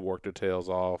seniors who worked their tails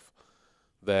off,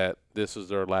 that this is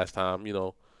their last time.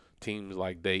 Teams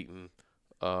like Dayton,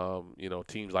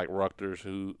 teams like Rutgers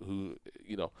who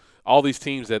all these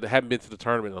teams that haven't been to the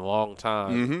tournament in a long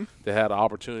time, that had an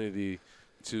opportunity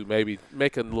to maybe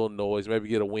make a little noise, maybe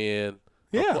get a win.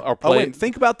 Yeah. Or play.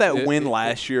 Think about that win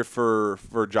last year for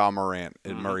Ja Morant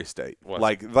in Murray State.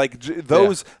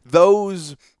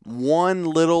 Those one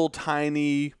little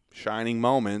tiny shining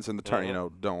moments in the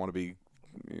tournament. Don't want to be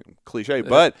cliche,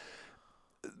 but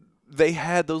they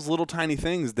had those little tiny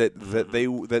things that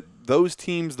those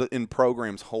teams in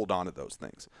programs hold on to those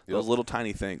things. Those little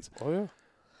tiny things. Oh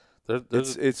yeah.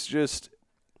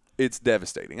 It's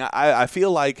devastating. I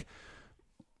feel like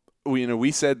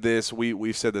we said this.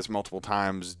 We've said this multiple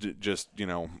times. Just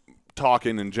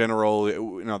talking in general.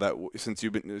 That since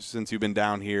you've been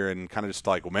down here and kind of just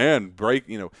like, well, man, break.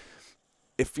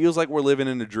 It feels like we're living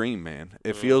in a dream, man.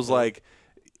 It feels like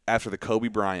after the Kobe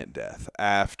Bryant death,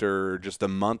 after just a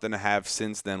month and a half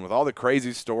since then, with all the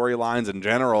crazy storylines in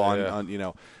general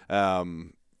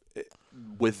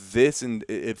with this, and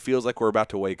it feels like we're about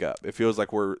to wake up. It feels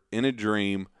like we're in a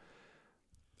dream,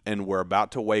 and we're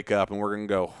about to wake up, and we're gonna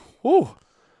go, whew,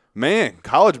 man,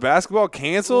 college basketball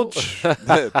canceled.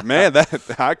 Man,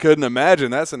 that I couldn't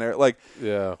imagine that scenario. Like,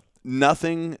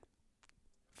 nothing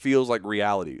feels like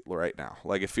reality right now.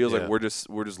 Like, it feels like we're just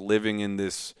living in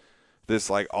this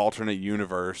like alternate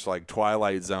universe, like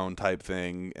Twilight Zone type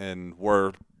thing, and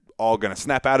we're all gonna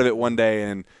snap out of it one day,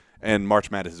 and March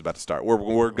Madness is about to start.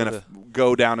 We're gonna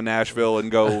go down to Nashville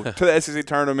and go to the SEC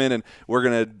tournament, and we're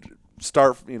gonna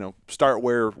start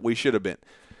where we should have been.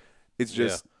 It's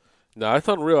just no, it's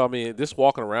unreal. I mean, just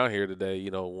walking around here today,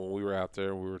 when we were out there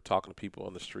and we were talking to people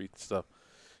on the street and stuff,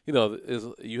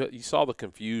 you saw the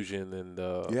confusion and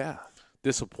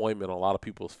disappointment on a lot of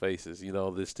people's faces. They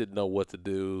just didn't know what to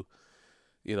do.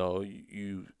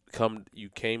 You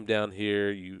came down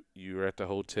here, you're at the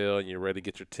hotel and you're ready to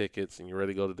get your tickets and you're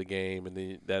ready to go to the game, and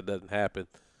then that doesn't happen.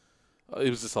 It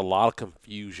was just a lot of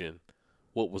confusion.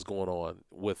 What was going on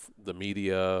with the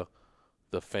media,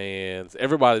 the fans,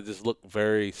 everybody just looked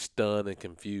very stunned and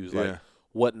confused. Like,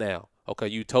 what now? Okay,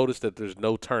 you told us that there's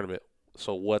no tournament,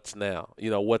 so what's now?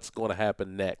 What's going to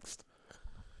happen next?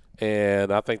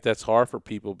 And I think that's hard for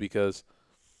people because,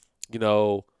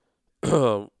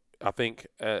 I think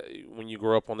when you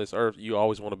grow up on this earth, you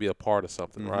always want to be a part of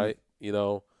something, right?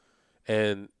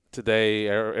 And today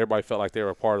everybody felt like they were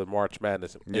a part of March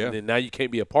Madness. And then now you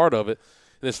can't be a part of it.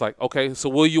 And it's like, okay, so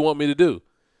what do you want me to do?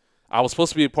 I was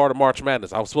supposed to be a part of March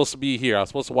Madness. I was supposed to be here. I was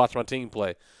supposed to watch my team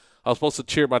play. I was supposed to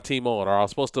cheer my team on, or I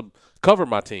was supposed to cover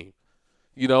my team,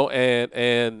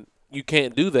 and you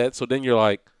can't do that. So then you're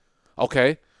like,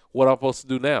 okay, what am I supposed to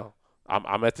do now?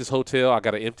 I'm at this hotel. I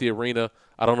got an empty arena.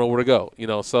 I don't know where to go.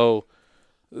 So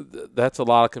that's a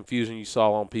lot of confusion you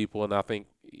saw on people, and I think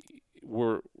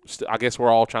I guess we're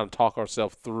all trying to talk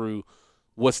ourselves through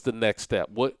what's the next step.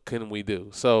 What can we do?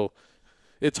 So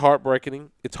it's heartbreaking.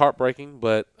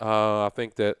 But I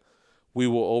think that we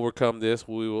will overcome this.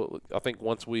 I think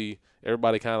once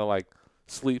everybody kind of like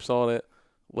sleeps on it,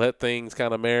 let things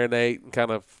kind of marinate and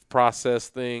kind of process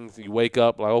things. You wake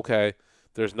up like, okay,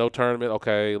 there's no tournament.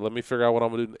 Okay, let me figure out what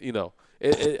I'm going to do.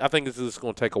 I think this is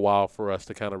going to take a while for us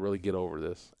to kind of really get over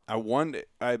this. I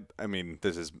mean,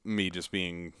 this is me just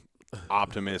being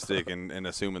optimistic and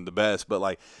assuming the best, but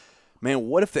like, man,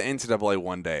 what if the NCAA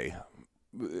one day,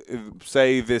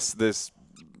 say this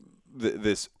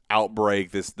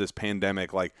outbreak, this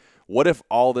pandemic, like, what if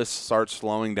all this starts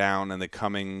slowing down in the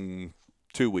coming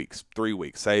 2 weeks, 3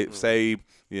 weeks, say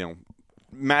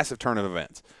massive turn of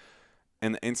events,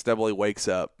 and the NCAA wakes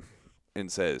up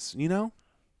and says,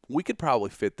 we could probably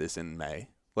fit this in May.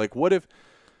 Like, what if,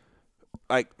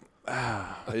 like,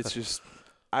 it's just,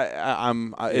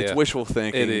 it's wishful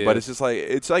thinking, but it's just like,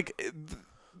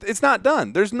 it's not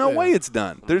done. There's no way it's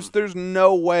done. There's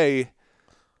no way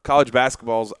college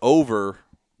basketball's over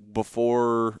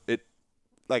before it.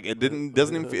 Like it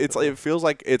doesn't even. It feels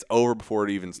like it's over before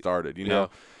it even started. You know.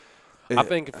 I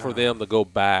think for them to go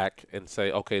back and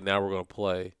say, okay, now we're going to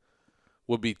play,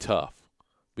 would be tough,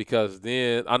 because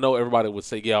then I know everybody would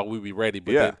say, yeah, we'd be ready,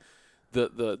 but then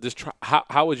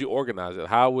how would you organize it?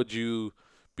 How would you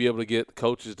be able to get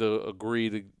coaches to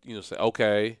agree to say,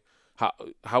 okay,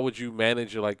 how would you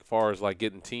manage it, like far as like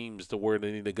getting teams to where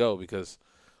they need to go? Because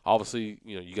obviously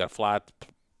you got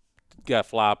to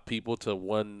fly people to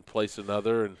one place or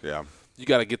another, and you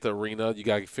got to get the arena. You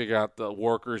got to figure out the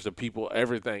workers, the people,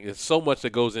 everything. There's so much that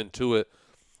goes into it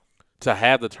to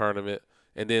have the tournament,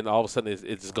 and then all of a sudden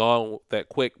it's gone that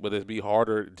quick. But it'd be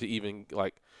harder to even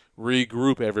like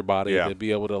regroup everybody and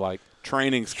be able to like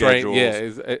training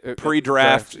schedules,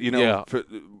 pre-draft.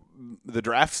 The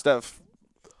draft stuff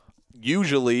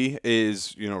usually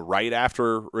is right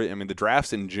after. I mean, the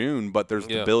draft's in June, but there's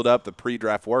the build up, the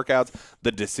pre-draft workouts,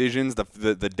 the decisions, the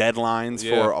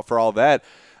deadlines for all that.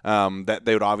 That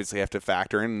they would obviously have to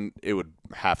factor in. It would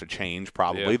have to change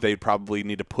probably. They'd probably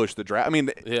need to push the draft. I mean,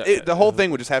 the whole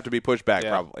thing would just have to be pushed back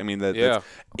probably. I mean,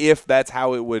 if that's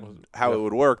how it would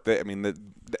work. I mean, the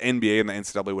NBA and the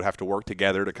NCAA would have to work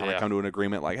together to kind of come to an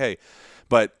agreement. Like, hey,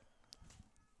 but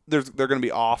they're going to be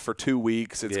off for 2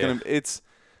 weeks. It's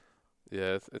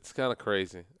it's kind of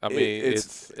crazy. I mean,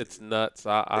 it's nuts.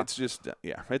 It's just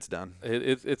it's done.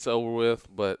 It's over with.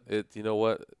 But you know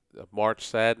what? March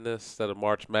Sadness instead of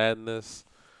March Madness,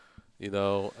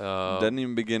 doesn't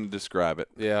even begin to describe it.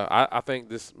 Yeah, I think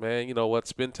this, man, you know what?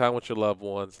 Spend time with your loved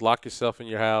ones. Lock yourself in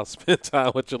your house. Spend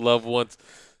time with your loved ones.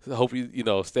 I hope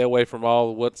you stay away from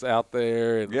all what's out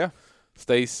there and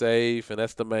stay safe. And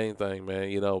that's the main thing, man.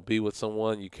 Be with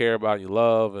someone you care about, you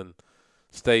love, and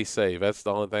stay safe. That's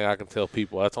the only thing I can tell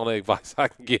people. That's the only advice I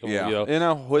can give them.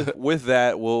 Yeah. With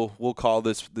that, we'll call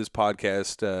this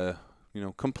podcast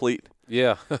complete.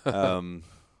 Yeah.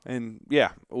 And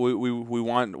we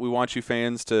want you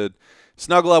fans to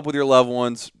snuggle up with your loved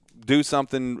ones, do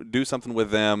something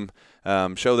with them,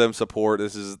 show them support.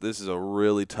 This is a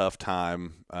really tough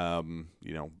time.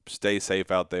 Stay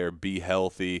safe out there, be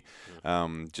healthy.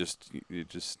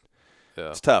 It's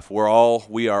tough.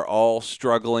 We are all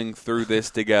struggling through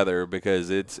this together because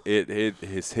it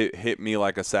has hit me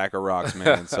like a sack of rocks,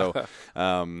 man. So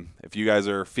if you guys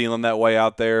are feeling that way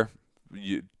out there,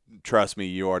 trust me,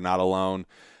 you are not alone.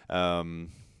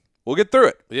 We'll get through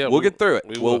it. Yeah, we'll get through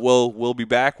it. We'll be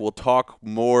back. We'll talk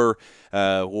more.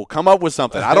 We'll come up with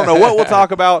something. I don't know what we'll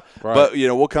talk about, but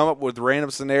we'll come up with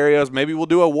random scenarios. Maybe we'll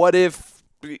do a what if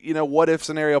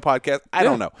scenario podcast. I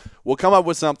don't know. We'll come up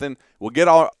with something. We'll get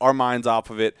our minds off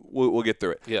of it. We'll get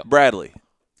through it. Yeah. Bradley,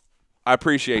 I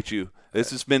appreciate you.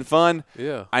 This has been fun.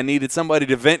 Yeah. I needed somebody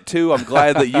to vent to. I'm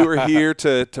glad that you were here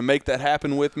to make that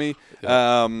happen with me.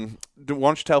 Yeah. Why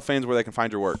don't you tell fans where they can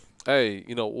find your work? Hey,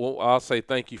 I'll say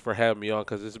thank you for having me on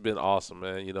because it's been awesome,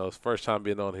 man. It's the first time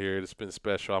being on here. It's been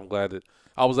special. I'm glad that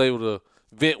I was able to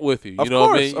vent with you. Of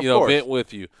course. Vent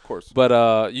with you. Of course.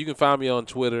 But you can find me on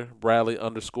Twitter,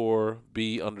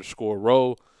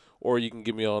 Bradley_B_Row, or you can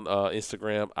get me on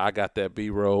Instagram, I got that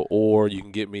B-Row, or you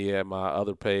can get me at my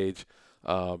other page,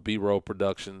 B-Row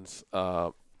Productions,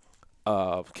 KY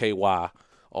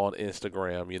on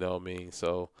Instagram. You know what I mean?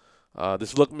 So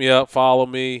just look me up, follow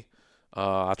me.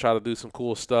 I try to do some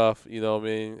cool stuff. You know what I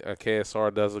mean?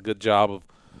 KSR does a good job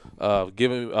of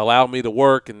allow me to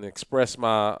work and express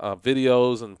my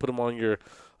videos and put them on your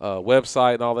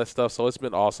website and all that stuff. So it's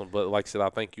been awesome. But like I said, I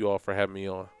thank you all for having me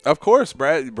on. Of course,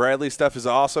 Bradley's stuff is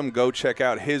awesome. Go check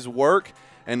out his work.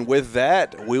 And with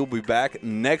that, we'll be back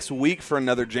next week for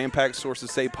another Jam Packed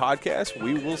Sources Say podcast.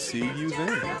 We will see you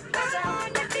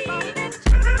then.